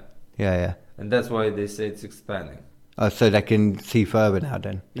 Yeah. Yeah. And that's why they say it's expanding. Oh, so they can see further now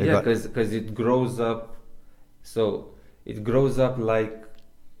then? Because it grows up. So it grows up like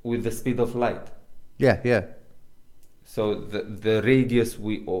with the speed of light. Yeah. So the radius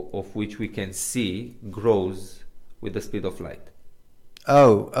of which we can see grows with the speed of light.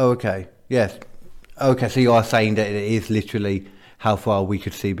 Oh, okay. Yes. Okay, so you are saying that it is literally how far we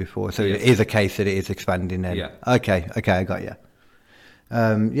could see before. So it is a case that it is expanding then. Yeah. Okay, I got you.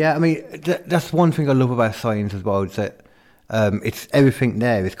 I mean, that's one thing I love about science as well, is that it's everything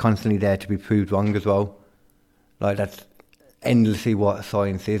there is constantly there to be proved wrong as well. Like, that's endlessly what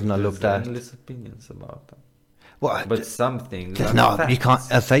science is, and I love that. There's endless opinions about them. Well, But some things there's are not. facts. You can't.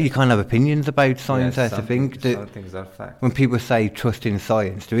 I say you can't have opinions about science. Yeah, That's the thing. some things are facts. When people say trust in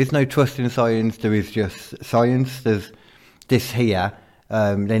science, there is no trust in science. There is just science. There's this here.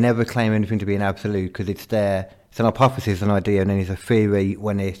 They never claim anything to be an absolute because it's there. It's an hypothesis, an idea, and then it's a theory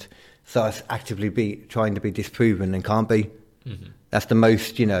when it starts actively trying to be disproven and can't be. Mm-hmm. That's the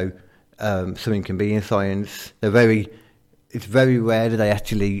most something can be in science. It's very rare that they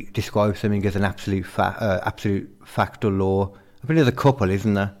actually describe something as an absolute fact or law. I think there's a couple,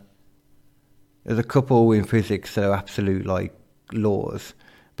 isn't there? There's a couple in physics that are absolute laws,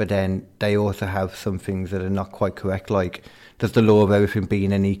 but then they also have some things that are not quite correct. Like, there's the law of everything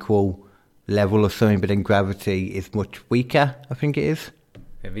being an equal level or something, but then gravity is much weaker, I think it is.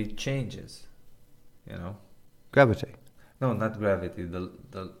 Maybe it changes, Gravity? No, not gravity.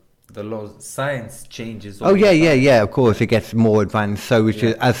 The laws, science changes. Oh yeah. Of course, it gets more advanced. So,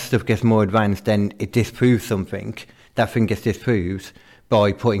 as stuff gets more advanced, then it disproves something. That thing gets disproved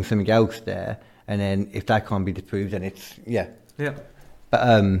by putting something else there, and then if that can't be disproved, then it's Yeah. But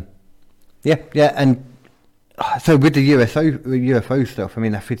and so with the UFO stuff, I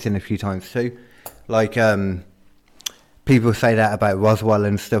mean that fits in a few times too. Like people say that about Roswell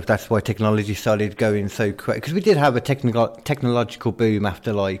and stuff. That's why technology started going so quick, because we did have a technological boom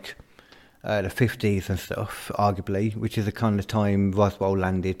after the 50s and stuff, arguably, which is the kind of time Roswell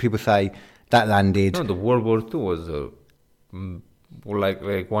landed. People say that landed. No, the World War II was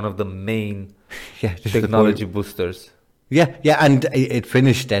like one of the main technology boosters. Yeah, and it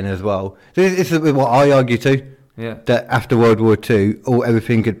finished then as well. This is what I argue too. Yeah. That after World War II,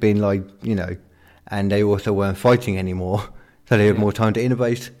 everything had been and they also weren't fighting anymore, so they had more time to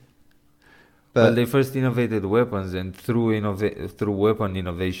innovate. But well, they first innovated weapons, and through weapon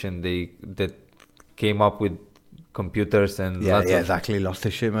innovation, that came up with computers and exactly. Lost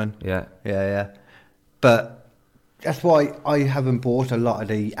their shit, man. Yeah. But that's why I haven't bought a lot of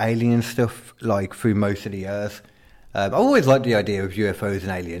the alien stuff through most of the years. I've always liked the idea of UFOs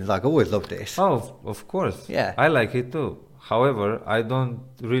and aliens. I've always loved this. Oh, of course. Yeah. I like it too. However, I don't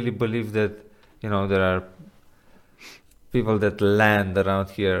really believe that, there are people that land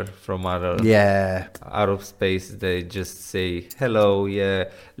around here from out of space. They just say, hello,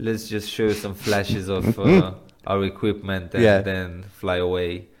 let's just show you some flashes of our equipment and Yeah. then fly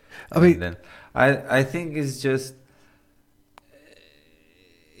away. I mean- And then I think it's just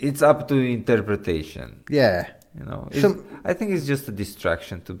it's up to interpretation. Yeah. You know, Some- I think it's just a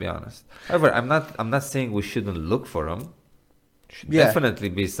distraction, to be honest. However, I'm not saying we shouldn't look for them. Should Yeah. definitely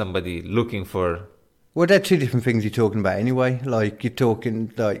be somebody looking for. Well, they're two different things you're talking about anyway. Like, you're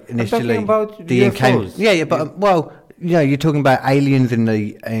talking, like, initially... about the UFOs. Yeah, but, well, you know, you're talking about aliens in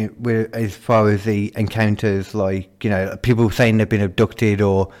the... as far as the encounters, like, you know, people saying they've been abducted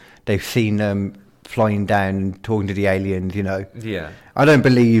or they've seen them flying down and talking to the aliens, you know. Yeah. I don't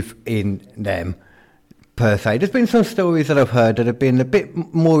believe in them, per se. There's been some stories that I've heard that have been a bit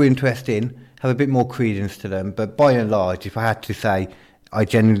more interesting, have a bit more credence to them, but by and large, if I had to say I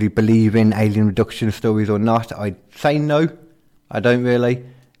genuinely believe in alien abduction stories or not, I'd say no. I don't really.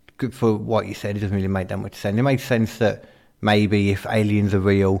 Good for what you said, it doesn't really make that much sense. It makes sense that maybe if aliens are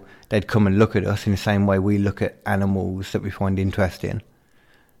real, they'd come and look at us in the same way we look at animals that we find interesting.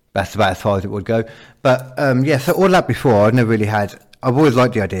 That's about as far as it would go. But yeah, so all that before, I've always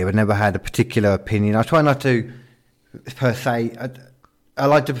liked the idea, I've never had a particular opinion. I try not to, per se, I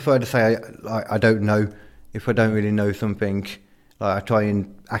like to prefer to say I don't know if I don't really know something. Like, I try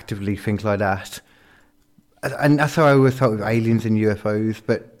and actively think like that. And that's how I always thought with aliens and UFOs,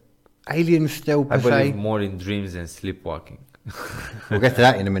 but aliens still, per I believe se... more in dreams than sleepwalking. We'll get to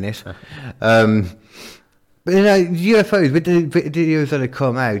that in a minute. But, you know, UFOs, with the videos that have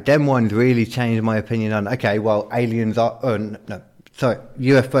come out, them ones really changed my opinion on, okay, well, aliens are...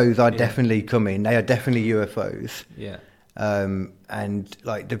 UFOs are definitely coming. They are definitely UFOs. Yeah. And,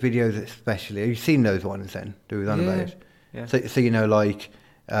 like, the videos especially, have you seen those ones then? That was on about it? Yeah. So, you know, like,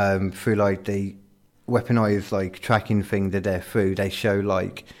 through, like, the weaponized, like, tracking thing that they're through, they show,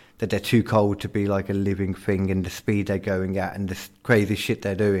 like, that they're too cold to be, like, a living thing, and the speed they're going at and the crazy shit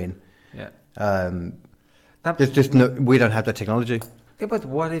they're doing. Yeah. There's just no, we don't have the technology. Yeah, but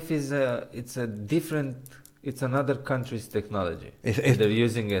what if it's another country's technology? If they're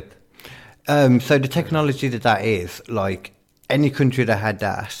using it. So the technology that is, like, any country that had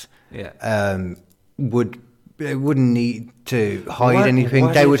that, Yeah. they wouldn't need to hide What- anything.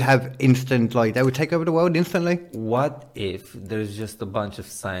 what They if- would have instant, like, they would take over the world instantly. What if there's just a bunch of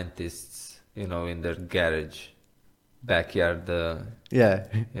scientists, you know, in their garage, backyard, Yeah.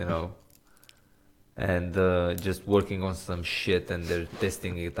 you know, and just working on some shit and they're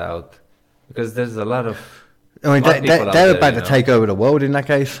testing it out? Because there's a lot of I mean, smart people out they're there, about you to know. take over the world in that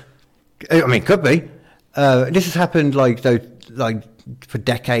case. I mean, could be. This has happened, like, though, like, for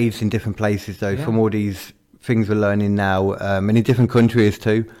decades in different places, though, Yeah. from all these things we're learning now, and in different countries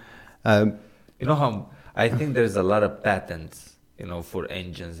too. You know how I think there's a lot of patents, you know, for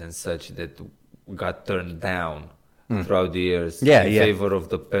engines and such that got turned down throughout the years Yeah, in yeah. favor of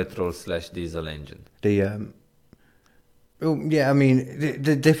the petrol/diesel engine. Yeah, I mean,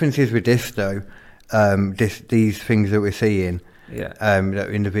 the difference is with this, though, these things that we're seeing, Yeah. that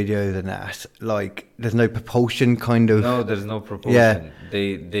are in the videos and that, like, there's no propulsion kind of. No, there's no propulsion. Yeah.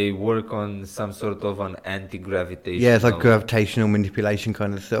 They work on some sort of an anti-gravitational. Yeah, it's like gravitational manipulation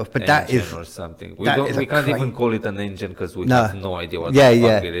kind of stuff. But that engine is, or something. that We is a can't even cra- call it an engine because we No. have no idea what Yeah, the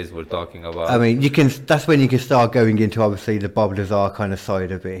fuck yeah. it is we're talking about. I mean, that's when you can start going into, obviously, the Bob Lazar kind of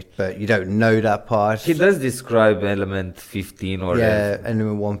side of it, but you don't know that part. he does describe element 15 or Yeah,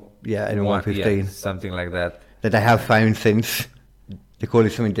 anyone 115 something like that. that they have found since. They call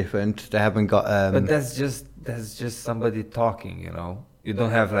it something different. They haven't got. But that's just somebody talking, you know. You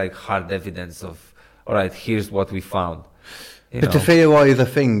don't have like hard evidence of, all right, here's what we found. You But to know? theorise a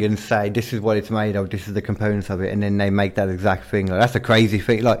thing and say this is what it's made of, this is the components of it, and then they make that exact thing, like, that's a crazy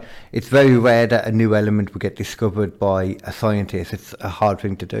thing. Like, it's very rare that a new element will get discovered by a scientist. It's a hard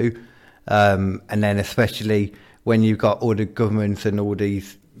thing to do, and then especially when you've got all the governments and all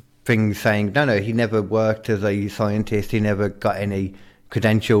these things saying, no, he never worked as a scientist, he never got any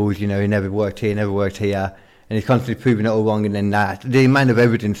credentials, you know, he never worked here, never worked here, and he's constantly proving it all wrong. And then the amount of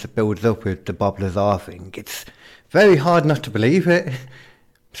evidence that builds up with the Bob Lazar thing, it's very hard not to believe it.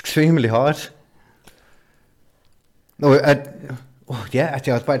 It's extremely hard. Yeah,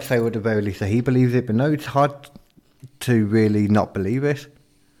 actually, I was about to say at the very least that he believes it, but no, it's hard to really not believe it.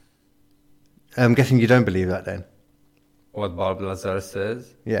 I'm guessing you don't believe that then. What Bob Lazar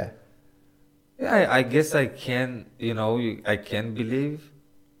says. Yeah. Yeah, I guess I can, you know, I can believe.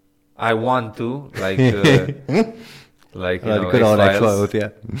 I want to, like, like, you know, good old X-Files. X-Files, yeah.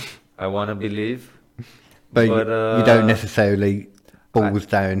 I want to believe. But, But, you don't necessarily balls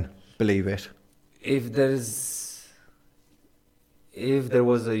down believe it. If there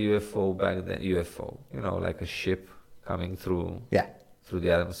was a UFO back then, UFO, you know, like a ship coming through Yeah. through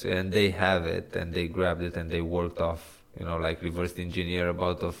the atmosphere, and they have it, and they grabbed it, and they worked off, like reverse engineer a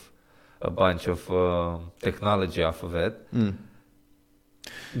bunch of technology off of it.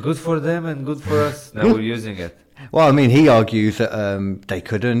 Good for them and good for us. Now we're using it. Well, I mean, he argues that they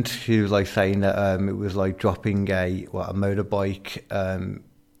couldn't. He was like saying that it was like dropping a motorbike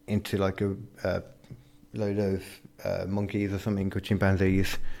into like a load of monkeys or something, or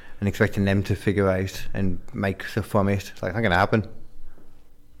chimpanzees, and expecting them to figure out and make stuff from it. It's like, not going to happen.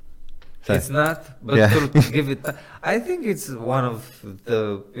 So, it's not, but yeah. to give it. I think it's one of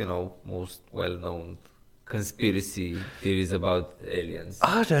the most well-known conspiracy theories about aliens.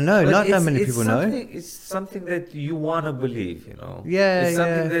 I don't know. But Not that many people know. It's something that you want to believe, Yeah, It's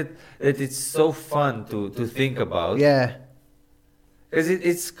something that it's so fun to think about. Yeah. Because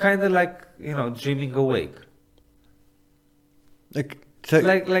it's kind of like, dreaming awake. Like, so,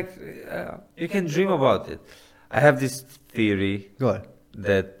 You can dream about it. I have this theory right.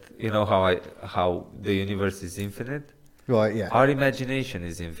 that, how the universe is infinite. Right, yeah. Our imagination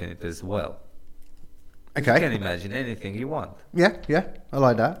is infinite as well. Okay. You can imagine anything you want. Yeah, I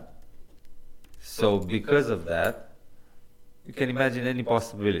like that. So because of that, you can imagine any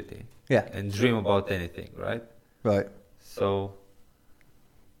possibility. Yeah. And dream about anything, right? Right. So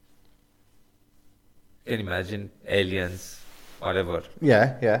you can imagine aliens, whatever.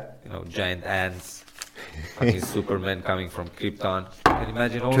 Yeah. Giant ants, fucking Superman coming from Krypton. You can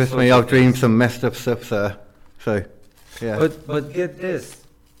imagine all Trust sorts me, of I've dreamed things. some messed up stuff, sir. So, yeah. But get this.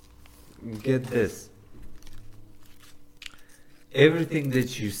 Everything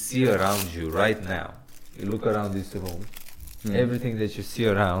that you see around you right now, you look around this room, everything that you see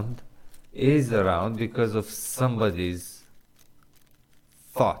around is around because of somebody's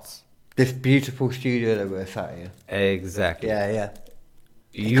thoughts. This beautiful studio that we're sat in. Exactly. Yeah.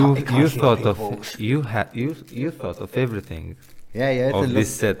 You It can't see thought of people's. you thought of everything Yeah. It's a of look-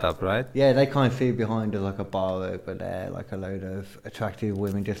 this setup, right? Yeah, they can't see behind us like a bar over there, like a load of attractive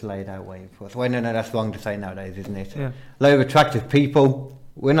women just laid out waiting for us. Well, no, that's wrong to say nowadays, isn't it? Yeah. Load of attractive people.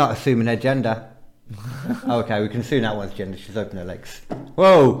 We're not assuming their gender. Okay, we can assume that one's gender. She's opened her legs.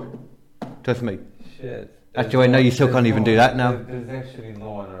 Whoa! Trust me. Shit. Actually, I know you still can't even do that now. There's actually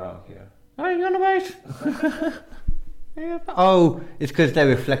no one around here. Oh, you on the wait? Oh, it's because they're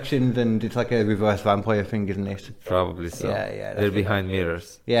reflections and it's like a reverse vampire thing, isn't it? Probably so. Yeah, They're behind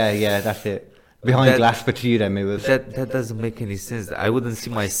mirrors. Yeah, that's it. Behind That- glass, but to you, they're mirrors. That doesn't make any sense. I wouldn't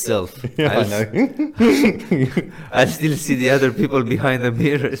see myself. I know. I still see the other people behind the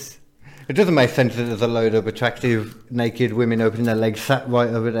mirrors. It doesn't make sense that there's a load of attractive naked women opening their legs sat right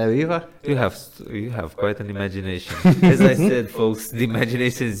over there either. You have quite an imagination. As I said, folks, the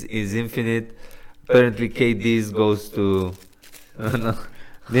imagination is infinite. Apparently, KD's goes to. No,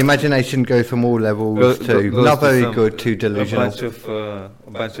 The imagination goes from all levels goes to not to very some- good to delusional. A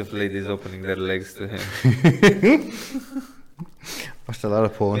bunch of ladies opening their legs to him. That's a lot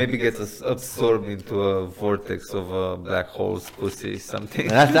of porn. Maybe gets absorbed into a vortex of a black hole's pussy, something.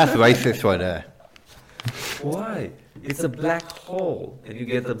 That's racist right there. Why? It's a black hole, and you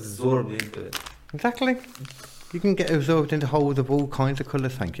get absorbed into it. Exactly. You can get absorbed into holes of all kinds of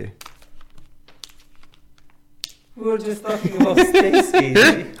colours, thank you. We were just talking about space,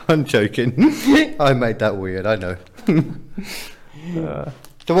 Casey. I'm joking. I made that weird, I know.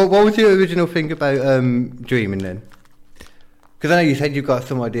 So what was your original thing about dreaming then? Because I know you said you got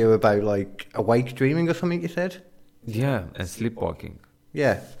some idea about like awake dreaming or something you said? Yeah, and sleepwalking.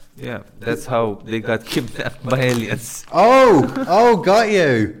 Yeah. Yeah, that's how they got kidnapped by aliens. Oh, got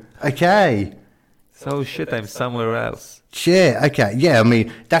you. Okay. So shit, I'm somewhere else. Shit, okay. Yeah, I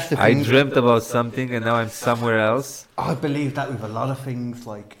mean, that's the I thing. dreamt about something and now I'm somewhere else. I believe that with a lot of things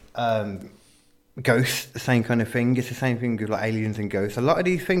like ghosts, the same kind of thing. It's the same thing with like aliens and ghosts. A lot of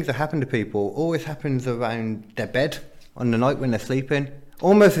these things that happen to people always happens around their bed on the night when they're sleeping.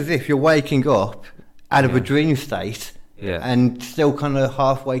 Almost as if you're waking up out of a dream state and still kind of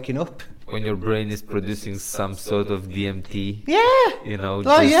half waking up. When your brain is producing some sort of DMT. Yeah. You know.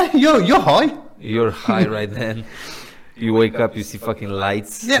 Oh yeah, you're high. You're high right then. You wake up, you see fucking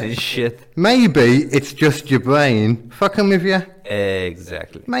lights and shit. Maybe it's just your brain fucking with you.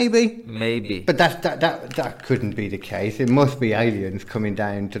 Exactly. Maybe. But that couldn't be the case. It must be aliens coming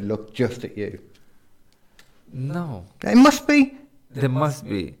down to look just at you. No. It must be. There must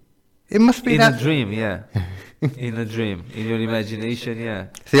be. It must be in that. a dream, yeah. In a dream. In your imagination, yeah.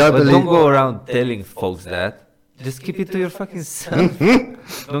 See, I but believe. don't go around telling folks that. Just keep it to your fucking self.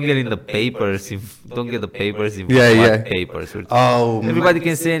 Don't get in the papers. Don't get the papers in papers. Everybody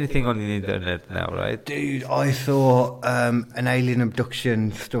can say anything on the internet now, right? Dude, I saw an alien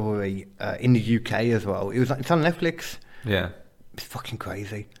abduction story in the UK as well. It's on Netflix. Yeah. It's fucking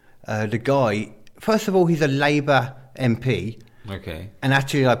crazy. The guy, first of all, he's a Labour MP. Okay. And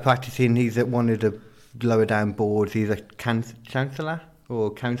actually, like practicing, he's at one of the lower down boards. He's a chancellor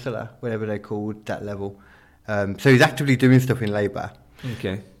or councillor, whatever they're called, that level. So he's actively doing stuff in Labour.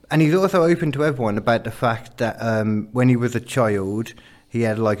 Okay. And he's also open to everyone about the fact that when he was a child, he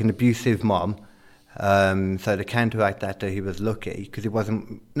had like an abusive mom. So to counteract that, he was lucky because he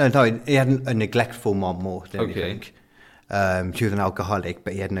wasn't. No, he had a neglectful mom more than anything. She was an alcoholic,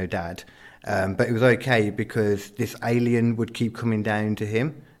 but he had no dad. But it was okay because this alien would keep coming down to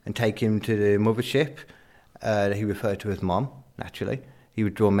him and take him to the mothership that he referred to as Mom, naturally. He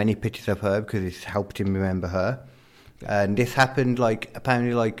would draw many pictures of her because it helped him remember her. And this happened, like,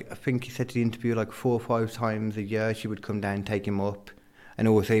 apparently, like, I think he said to the interview, like 4 or 5 times a year she would come down and take him up. And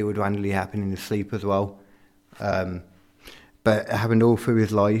also it would randomly happen in his sleep as well. But it happened all through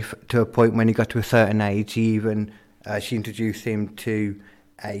his life to a point when he got to a certain age, she introduced him to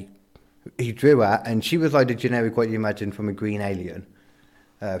he drew her, and she was like the generic what you imagine from a green alien.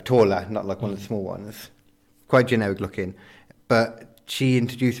 Taller, not like one of the small ones. Quite generic looking. But she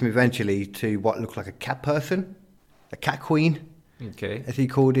introduced him eventually to what looked like a cat person. A cat queen, Okay. as he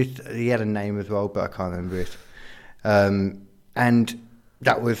called it. He had a name as well, but I can't remember it. And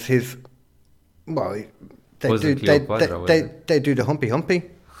that was his... Well, they do the humpy.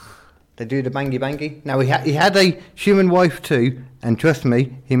 They do the bangy. Now, he had a human wife too, and trust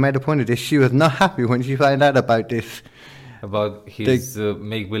me, he made a point of this. She was not happy when she found out about this. About his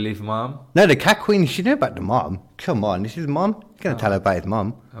make-believe mom? No, the cat queen, she knew about the mom. Come on, this is his mom. He's going to tell her about his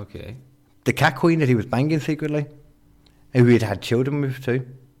mom. Okay. The cat queen that he was banging secretly, who he'd had children with too.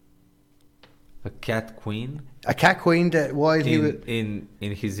 A cat queen? A cat queen that was... In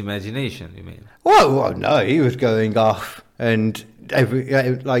his imagination, you mean? Well, no, he was going off, and I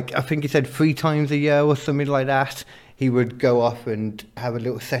think he said 3 times a year or something like that, he would go off and have a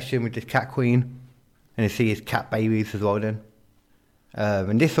little session with the cat queen, and see his cat babies as well then.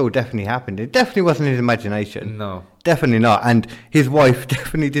 And this all definitely happened. It definitely wasn't his imagination. No. Definitely not. And his wife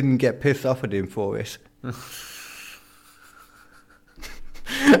definitely didn't get pissed off at him for it.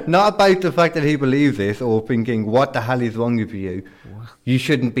 Not about the fact that he believes this or thinking, what the hell is wrong with you? What? You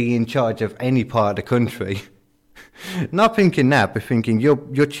shouldn't be in charge of any part of the country. Not thinking that, but thinking,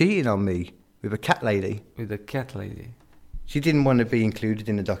 you're cheating on me with a cat lady. With a cat lady? She didn't want to be included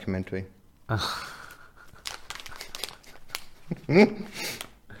in the documentary.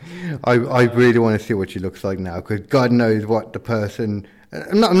 I really want to see what she looks like now, because God knows what the person...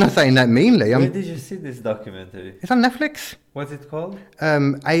 I'm not saying that meanly. Where did you see this documentary? It's on Netflix. What's it called?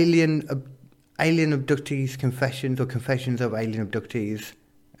 Alien Abductees Confessions, or Confessions of Alien Abductees.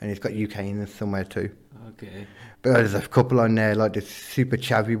 And it's got UK in it somewhere too. Okay. But there's a couple on there, like this super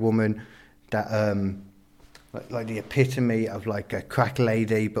chavvy woman that... like the epitome of like a crack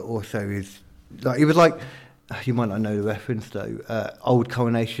lady, but also is... like it was like... You might not know the reference though. Old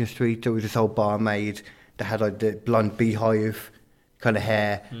Coronation Street, there was this old barmaid that had like the blonde beehive kind of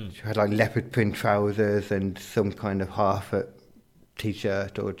hair. She had like leopard print trousers and some kind of half-foot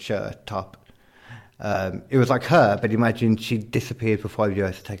t-shirt or shirt top. It was like her, but imagine she disappeared for 5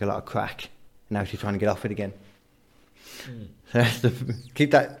 years to take a lot of crack. Now she's trying to get off it again. So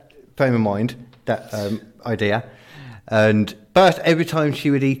keep that frame in mind, that idea. But every time she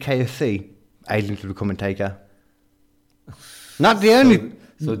would eat KFC, aliens would come and take her. Not the only...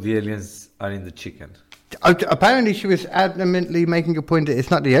 So the aliens are in the chicken. Apparently she was adamantly making a point that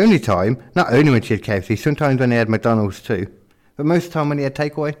it's not the only time. Not only when she had KFC, sometimes when they had McDonald's too. But most of the time when he had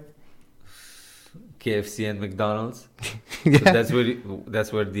takeaway. KFC and McDonald's? Yeah. So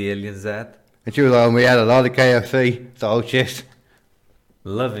that's where the aliens at? And she was like, we had a lot of KFC. It's all shit.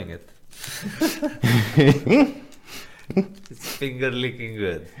 Loving it. It's finger licking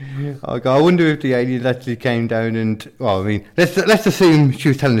good. I wonder if the aliens actually came down and... Well, I mean, let's assume she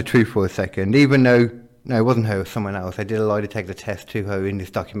was telling the truth for a second, even though... No, it wasn't her, it was someone else. They did a lie detector test to her in this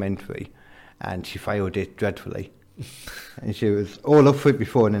documentary, and she failed it dreadfully. And she was all up for it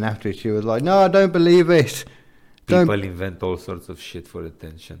before, and then after it, she was like, no, I don't believe it. People invent all sorts of shit for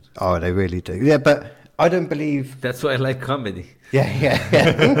attention. Oh, they really do. Yeah, but I don't believe... That's why I like comedy.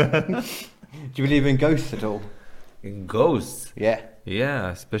 Yeah. Do you believe in ghosts at all? In ghosts? Yeah. Yeah,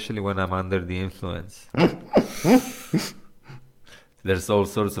 especially when I'm under the influence. There's all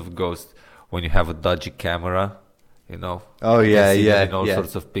sorts of ghosts. When you have a dodgy camera, you know. Oh, yeah. In all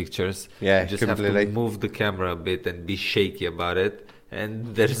sorts of pictures. Yeah, you just completely. have to move the camera a bit and be shaky about it.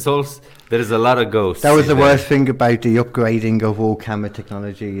 And there's a lot of ghosts. That was the worst thing about the upgrading of all camera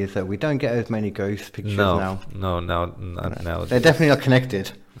technology, is that we don't get as many ghost pictures now. No, not now. They're definitely not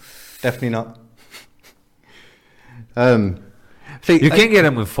connected. Definitely not. See, You can get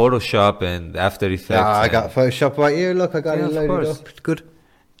them in Photoshop and After Effects. I and- got Photoshop right here. Look, I got Yeah, it of loaded course. up. It's good.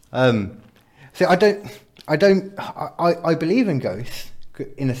 See, I believe in ghosts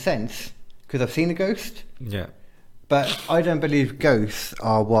in a sense because I've seen a ghost, Yeah. but I don't believe ghosts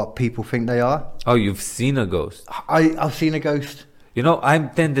are what people think they are. Oh, you've seen a ghost. I've seen a ghost. You know, I'm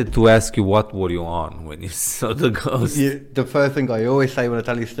tempted to ask you what were you on when you saw the ghost. The first thing I always say when I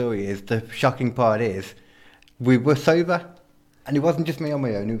tell you a story is the shocking part is we were sober, and it wasn't just me on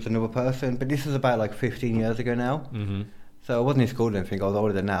my own; it was another person. But this was about like 15 years ago now. Mm-hmm. So I wasn't in school or anything. I was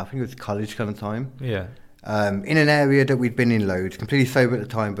older than that. I think it was college kind of time. Yeah. In an area that we'd been in loads, completely sober at the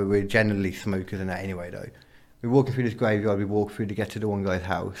time, but we're generally smokers and that anyway. Though we're walking through this graveyard, we walked through to get to the one guy's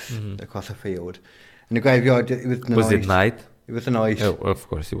house across a field. And the graveyard, it was nice. Was it night? It was a nice. Oh, of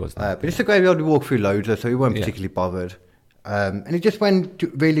course it was night. But it's a graveyard we walked through loads of, so we weren't Yeah. particularly bothered. And it just went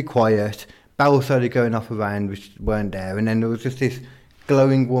really quiet. Bells started going off around, which weren't there. And then there was just this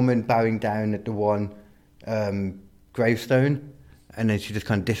glowing woman bowing down at the one gravestone. And then she just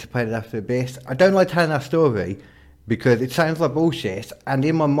kind of dissipated after a bit. I don't like telling that story because it sounds like bullshit. And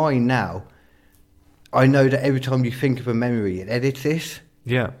in my mind now, I know that every time you think of a memory, it edits it.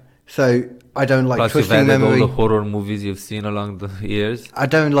 Yeah. So I don't like Plus you've trusting added memory. all the horror movies you've seen along the years. I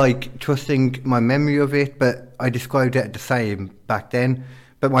don't like trusting my memory of it, but I described it the same back then.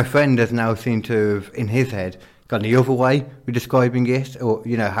 But my friend has now seemed to have, in his head, gone the other way with describing it, or,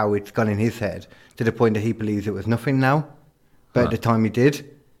 you know, how it's gone in his head, to the point that he believes it was nothing now. But at the time he did.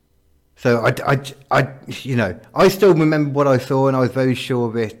 So I still remember what I saw, and I was very sure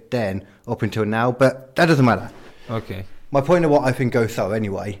of it then, up until now, but that doesn't matter. Okay. My point of what I think ghosts are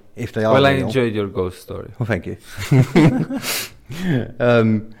anyway, if they are Well, I real. enjoyed your ghost story. Well, thank you.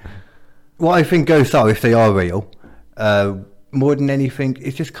 What I think ghosts are, if they are real, more than anything,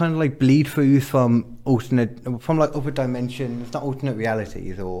 it's just kind of like bleed-throughs from like other dimensions, not alternate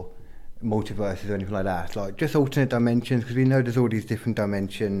realities or multiverses or anything like that. Like just alternate dimensions, because we know there's all these different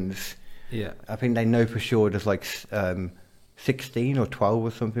dimensions. Yeah. I think they know for sure there's like 16 or 12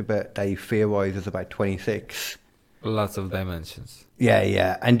 or something, but they theorize there's about 26. Lots of dimensions.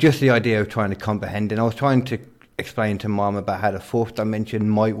 Yeah, and just the idea of trying to comprehend, and I was trying to explain to Mum about how the fourth dimension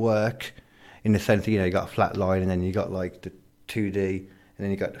might work, in the sense that, you know, you got a flat line, and then you got like the 2D, and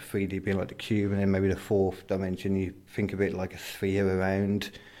then you got the 3D being like the cube, and then maybe the fourth dimension, you think of it like a sphere around.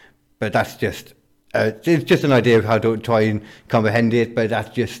 But that's just, it's just an idea of how to try and comprehend it, but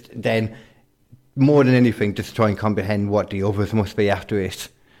that's just then, more than anything, just try and comprehend what the others must be after it.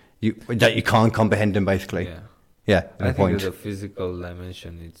 That you can't comprehend them, basically. Yeah. Yeah, I my think point. that the physical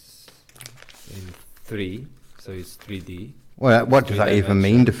dimension is in 3, so it's 3D. Well, what does that even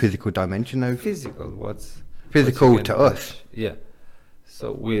mean, the dimensions. physical dimension, though? Physical, what's Physical what you to can us. touch. Yeah.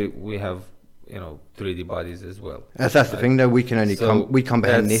 So we have, 3D bodies as well. That's the thing, though. We can only we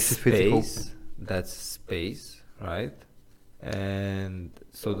comprehend that's this as physical. space, that's space, right? And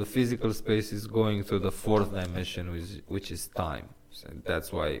so the physical space is going to the fourth dimension, which is time. So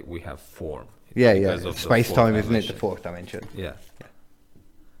that's why we have form. Yeah, because of the Space fourth time, isn't it? dimension. The fourth dimension. Yeah.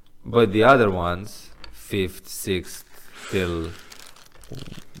 But the other ones, fifth, sixth, till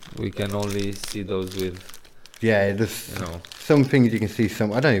we can only see those with, Yeah, there's you know. some things you can see.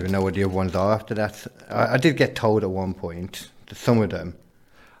 I don't even know what the other ones are after that. I did get told at one point that some of them.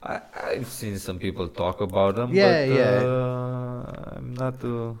 I've seen some people talk about them. Yeah, but, yeah. I'm not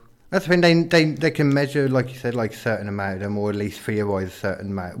too. That's the thing. They can measure, like you said, like a certain amount of them, or at least theorize a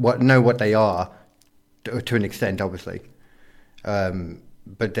certain amount. Know what they are, to an extent, obviously.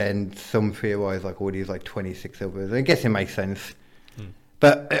 But then some theorize like all these like 26 others. I guess it makes sense.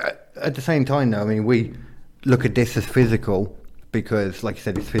 But at the same time, though, I mean, we look at this as physical because, like you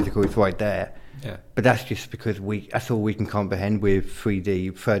said, it's physical. It's right there. Yeah. But that's just because that's all we can comprehend with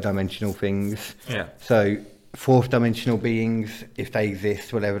 3D, third dimensional things. Yeah. So fourth dimensional beings, if they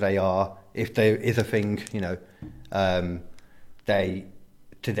exist, whatever they are, if there is a thing, you know,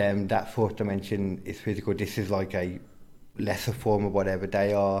 to them that fourth dimension is physical. This is like a lesser form of whatever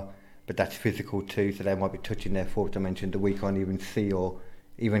they are, but that's physical too. So they might be touching their fourth dimension that we can't even see or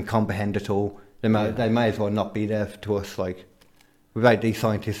even comprehend at all. They may as well not be there to us, like, without these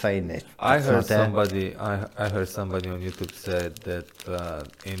scientists saying it. I it's heard not there. somebody. I heard somebody on YouTube said that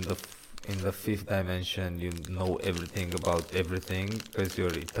in the fifth dimension you know everything about everything because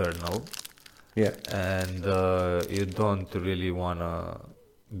you're eternal, Yeah. and you don't really wanna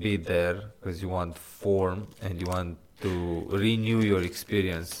be there because you want form and you want to renew your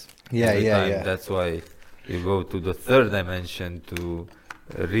experience. Yeah, every yeah, time. yeah. That's why you go to the third dimension to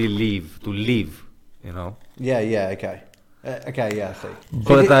relive, to live. You know. Yeah, okay. Okay, yeah, I see.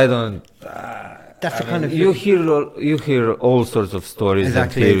 But I don't. that's the kind of you hear all sorts of stories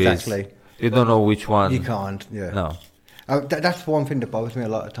Exactly, and theories. exactly. You don't know which one. You can't. Yeah. No. That's one thing that bothers me a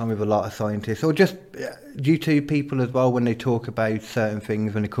lot of time with a lot of scientists, or just YouTube people as well, when they talk about certain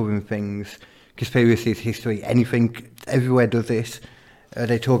things, when they're covering things, conspiracies, history, anything. Everywhere does this.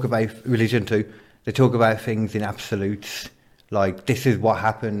 They talk about religion too. They talk about things in absolutes, like this is what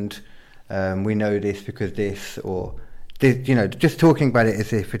happened. We know this because this, or this, just talking about it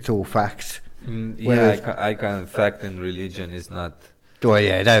as if it's all facts. I can. Fact and religion is not. Oh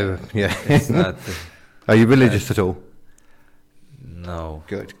yeah, no, yeah. It's not. Are you religious at all? No.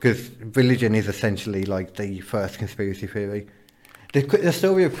 Good, because religion is essentially like the first conspiracy theory. The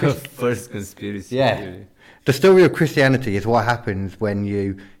story of First conspiracy Yeah. theory. The story of Christianity is what happens when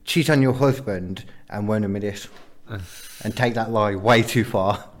you cheat on your husband and won't admit it, and take that lie way too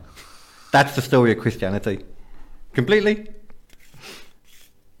far. That's the story of Christianity. Completely.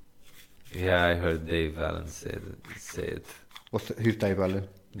 Yeah, I heard Dave Allen say it. Who's Dave Allen?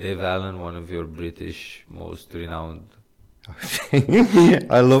 Dave Allen, one of your British most renowned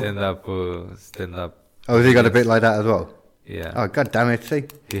I love. stand up. Oh, has he got a bit like that as well? Yeah. Oh, god damn it! See,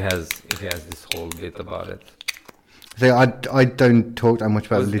 He has this whole bit about it. see, I don't talk that much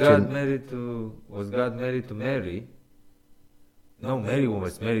about Was religion. God married to Mary? No, Mary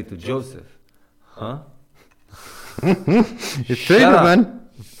was married to Joseph. Huh? It's true, Shut up. man.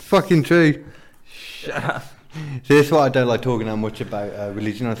 It's fucking true. Shut up. See, that's why I don't like talking that much about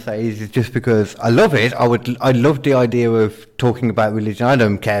religion on stage. It's just because I love it. I love the idea of talking about religion. I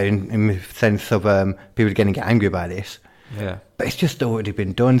don't care in the sense of people getting angry about it. Yeah. But it's just already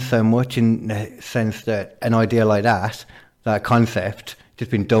been done so much in the sense that an idea like that concept,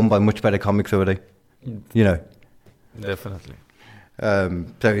 just been done by much better comics already. You know. Definitely.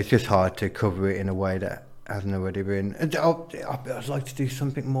 So it's just hard to cover it in a way that hasn't already been. And I'd like to do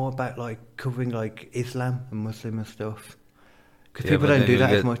something more about like covering like Islam and Muslim and stuff, because people don't do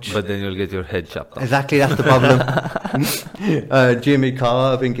that as much. But then you'll get your head chopped off. Exactly, that's the problem. Jimmy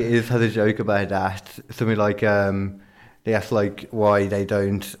Carr, I think it is, has a joke about that. Something like they ask like why they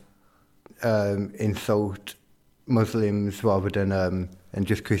don't insult Muslims rather than and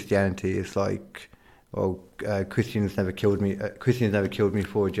just Christianity. It's like, well, Christians never killed me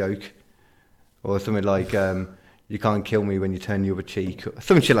for a joke. Or something like, you can't kill me when you turn the other cheek. Or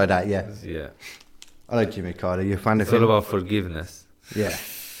some shit like that, yeah. Yeah. I like Jimmy Carter. You're a fan of It's all him? about forgiveness. Yeah.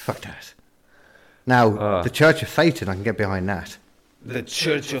 Fuck that. Now, the Church of Satan, I can get behind that. The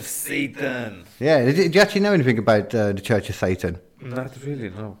Church of Satan. Yeah, did you actually know anything about the Church of Satan? Not really,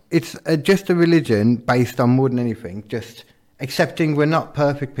 no. It's just a religion based on more than anything, just accepting we're not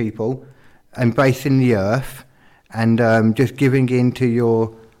perfect people, embracing the earth, and just giving in to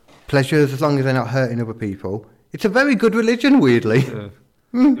your pleasures as long as they're not hurting other people. It's a very good religion, weirdly.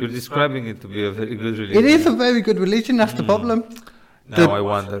 You're describing it to be a very good religion. It is a very good religion, that's the problem. Now I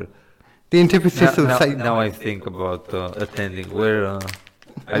wonder. The antithesis of Satan. Now I think about attending. Where are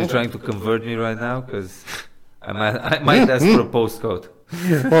you trying to convert me right now? Because I might ask for a postcode.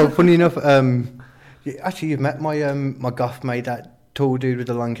 Well, funny enough, actually you've met my goth mate, that tall dude with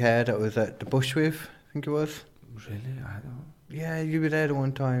the long hair that was at the Bush with, I think it was. Really? I don't. Yeah, you were there the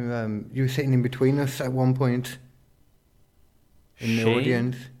one time. You were sitting in between us at one point in the Shane?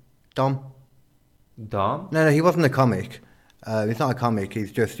 audience. Dom? Dom? No, he wasn't a comic. He's not a comic. He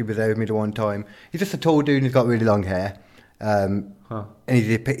was there with me the one time. He's just a tall dude and he's got really long hair. And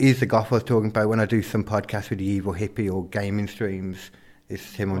he's the goth I was talking about when I do some podcasts with the Evil Hippie or gaming streams.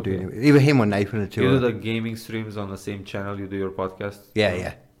 It's him I'm doing it. Either him or Nathan or two. You do the gaming streams on the same channel you do your podcast?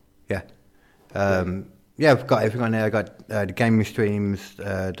 Yeah. Yeah, I've got everything on there. I got the gaming streams,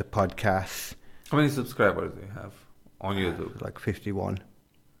 the podcasts. How many subscribers do you have on YouTube? Like 51.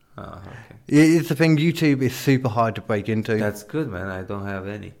 Okay. It's the thing. YouTube is super hard to break into. That's good, man. I don't have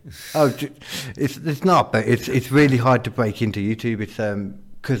any. It's not, but it's really hard to break into YouTube. It's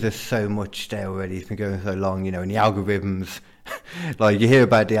because there's so much there already. It's been going so long, and the algorithms. Like you hear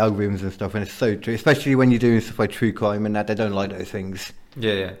about the algorithms and stuff, and it's so true. Especially when you're doing stuff like true crime and that, they don't like those things.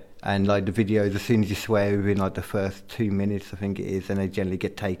 Yeah. And like the videos, as soon as you swear within like the first 2 minutes, I think it is, and they generally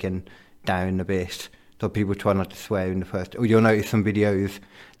get taken down a bit. So people try not to swear in the first. Or you'll notice some videos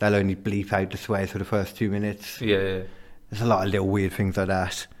they'll only bleep out the swears for the first 2 minutes. Yeah. There's a lot of little weird things like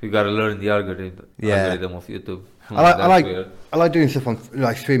that. You gotta learn the algorithm of YouTube. I like doing stuff on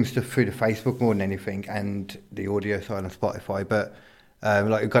like streaming stuff through the Facebook more than anything, and the audio side on Spotify. But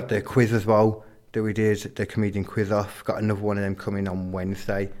like we got the quiz as well that we did, the comedian quiz off. Got another one of them coming on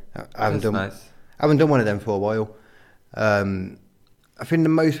Wednesday. I haven't done one of them for a while. I think the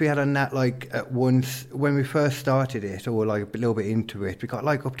most we had on that, like, at once, when we first started it, or like a little bit into it, we got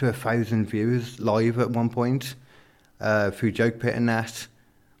like up to 1,000 views live at one point, through Joke Pit and that.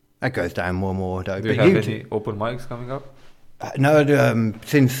 That goes down more and more, though. Do you have any open mics coming up? No,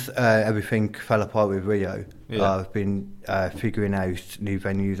 since everything fell apart with Rio, Yeah. I've been figuring out new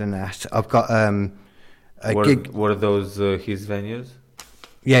venues and that. I've got a gig. Were those his venues?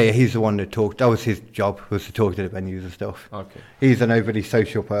 Yeah, he's the one that talked. That was his job, was to talk to the venues and stuff. Okay. He's an overly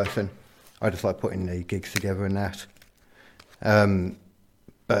social person. I just like putting the gigs together and that.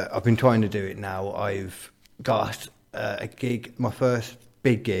 But I've been trying to do it now. I've got a gig, my first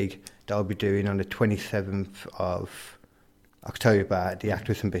big gig that I'll be doing on the 27th of October at the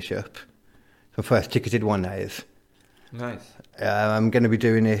Actress and Bishop. So first ticketed one, that is. Nice. I'm going to be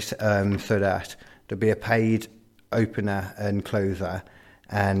doing it so that there'll be a paid opener and closer,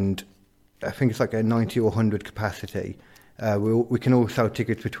 and I think it's like a 90 or 100 capacity. We can all sell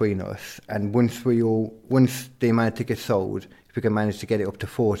tickets between us, and once the amount of tickets sold, if we can manage to get it up to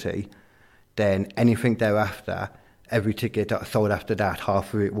 40, then anything thereafter, every ticket that's sold after that,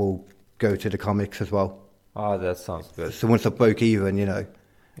 half of it will go to the comics as well. Oh, that sounds good. So once I broke even,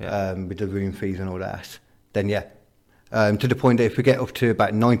 Yeah. with the room fees and all that, then yeah. To the point that if we get up to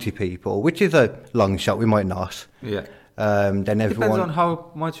about 90 people, which is a long shot, we might not. Yeah. Then Depends everyone. on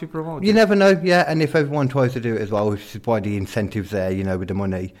how much you promote. You it. never know, yeah. And if everyone tries to do it as well, which is why the incentives there, with the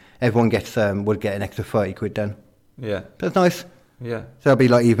money, everyone gets would get an extra 30 quid then. Yeah. That's nice. Yeah. So it'll be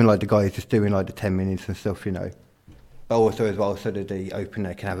like even like the guys just doing like the 10 minutes and stuff, But also as well, so that the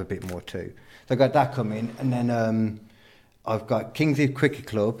opener can have a bit more too. So I got that coming, and then I've got Kingsley Cricket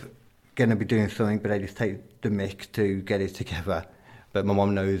Club going to be doing something, but they just take the mick to get it together. But my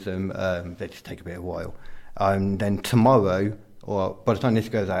mum knows them. They just take a bit of a while. Then tomorrow, or by the time this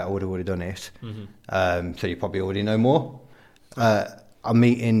goes out, I would have already done it. Mm-hmm. So you probably already know more. I'm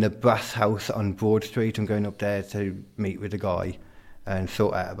meeting the Brass House on Broad Street. I'm going up there to meet with the guy and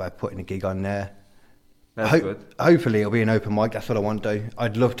sort out about putting a gig on there. That's good. Hopefully it'll be an open mic. That's what I want to do.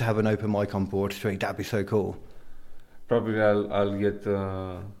 I'd love to have an open mic on Broad Street. That'd be so cool. Probably I'll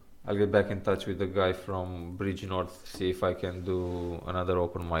get back in touch with the guy from Bridge North, see if I can do another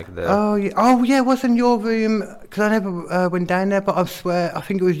open mic there. Oh yeah, wasn't your room? Because I never went down there, but I swear I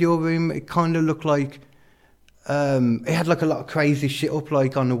think it was your room. It kind of looked like it had like a lot of crazy shit up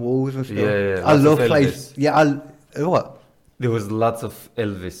like on the walls and stuff. Yeah. I Lots love of place. Elvis. Yeah, what? There was lots of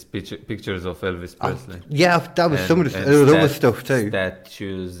Elvis pictures of Elvis Presley. Yeah, that was some of the And there was other stuff too.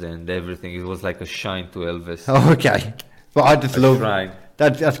 Statues and everything. It was like a shrine to Elvis. Oh, okay. But I just love Shrine.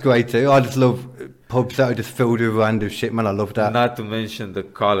 that's great too. I just love pubs that are just filled with random shit, man. I love that. Not to mention the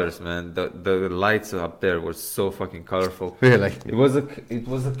colors, man. The lights up there were so fucking colorful. Really? It was a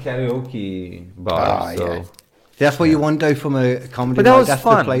karaoke bar. So. Yeah. That's what you want though from a comedy. But that night. was That's the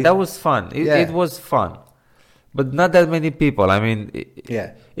fun. place. That was fun. It was fun, but not that many people. I mean,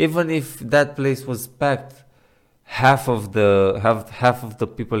 Yeah. Even if that place was packed, half of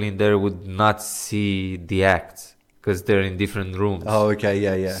the people in there would not see the acts because they're in different rooms. Oh, okay,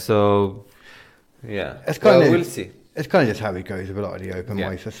 yeah. So, yeah. It's kind of we'll see. It's kind of just how it goes with a lot of the open Yeah.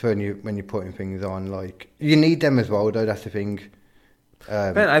 mics. That's when you're putting things on. Like you need them as well, though. That's the thing.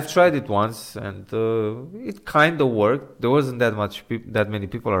 Man, I've tried it once and it kind of worked. There wasn't that many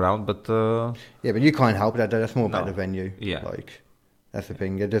people around, but Yeah, but you can't help that. Though. That's more about No. the venue. Yeah. Like that's the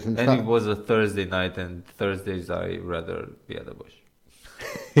thing. It doesn't. and it was a Thursday night, and Thursdays I rather be at the bush.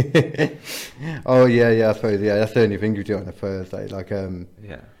 Oh yeah. I suppose that's the only thing you do on a Thursday. Like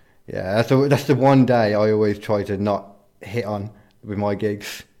Yeah. yeah. That's the one day I always try to not hit on with my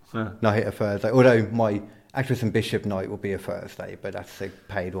gigs. Huh. Not hit a Thursday. Although my Actress and Bishop night will be a Thursday, but that's a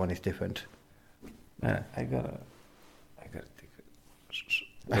paid one. It's different. Yeah, I got a ticket.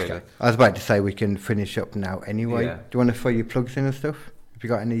 Okay. I was about to say we can finish up now anyway. Yeah. Do you want to throw your plugs in and stuff? Have you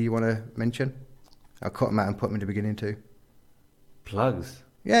got any you want to mention? I'll cut them out and put them in the beginning too. Plugs.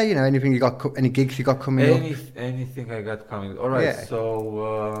 Yeah, anything you got, any gigs you got coming up? Anything I got coming. All right. Yeah.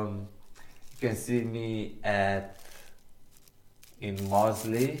 So you can see me in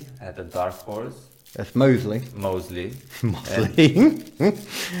Mosley at the Dark Horse. That's Mosley. Mosley. Mosley.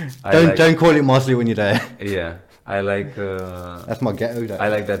 I don't call it Mosley when you're there. Yeah, I like. That's my ghetto. Though. I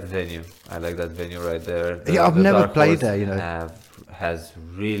like that venue. I like that venue right there. Yeah, I've never Dark played Horse there, has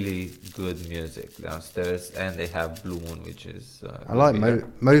really good music downstairs, and they have Blue Moon, which is. I like gonna be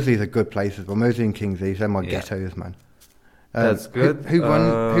Mosley's a good place as well. Mosley and Kingsley, they're my Yeah. ghettos, man. That's good. Who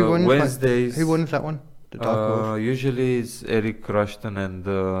won? Wednesdays. Who wins that one? The Dark Horse. Usually it's Eric Rushton and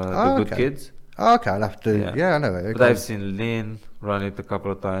the Good okay. Kids. Oh, okay, I'll have to. Yeah. Yeah, I know it. But I've seen Lynn run it a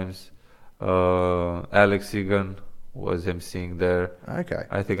couple of times. Alex Egan was emceeing there. Okay.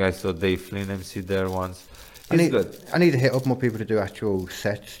 I think I saw Dave Flynn MC there once. I He's need, good. I need to hit up more people to do actual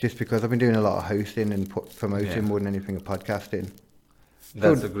sets, just because I've been doing a lot of hosting and promoting Yeah. more than anything of podcasting.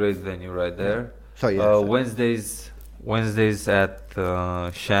 That's Good. a great venue right there. So yeah, Wednesdays at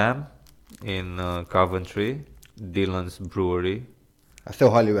Sham in Coventry, Dylan's Brewery. I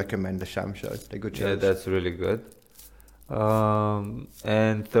still highly recommend the Sham Show. They're good Yeah, shows. that's really good.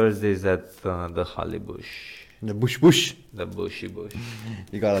 And Thursdays at the Holly Bush, The bush. the Bushy Bush.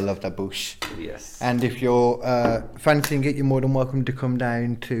 You gotta love that bush. Yes. And if you're fancying it, you're more than welcome to come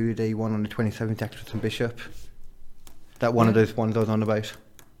down to the one on the 27th, Exeter and Bishop. That one of those ones I was on about.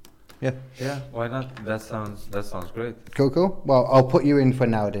 Yeah. Yeah, why not? That sounds great. Cool. Well, I'll put you in for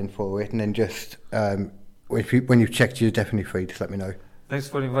now then for it, and then just when you've checked, you're definitely free. Just let me know. Thanks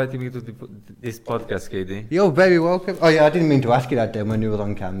for inviting me to this podcast, KD. You're very welcome. Oh yeah, I didn't mean to ask you that then when you were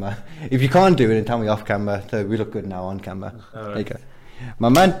on camera. If you can't do it, then tell me off camera. So we look good now on camera. All There right. you go. My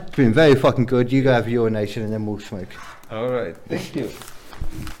man, it's been very fucking good. You go have your nation and then we'll smoke. All right. Thank you.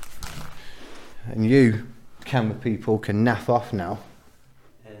 And you, camera people, can naff off now.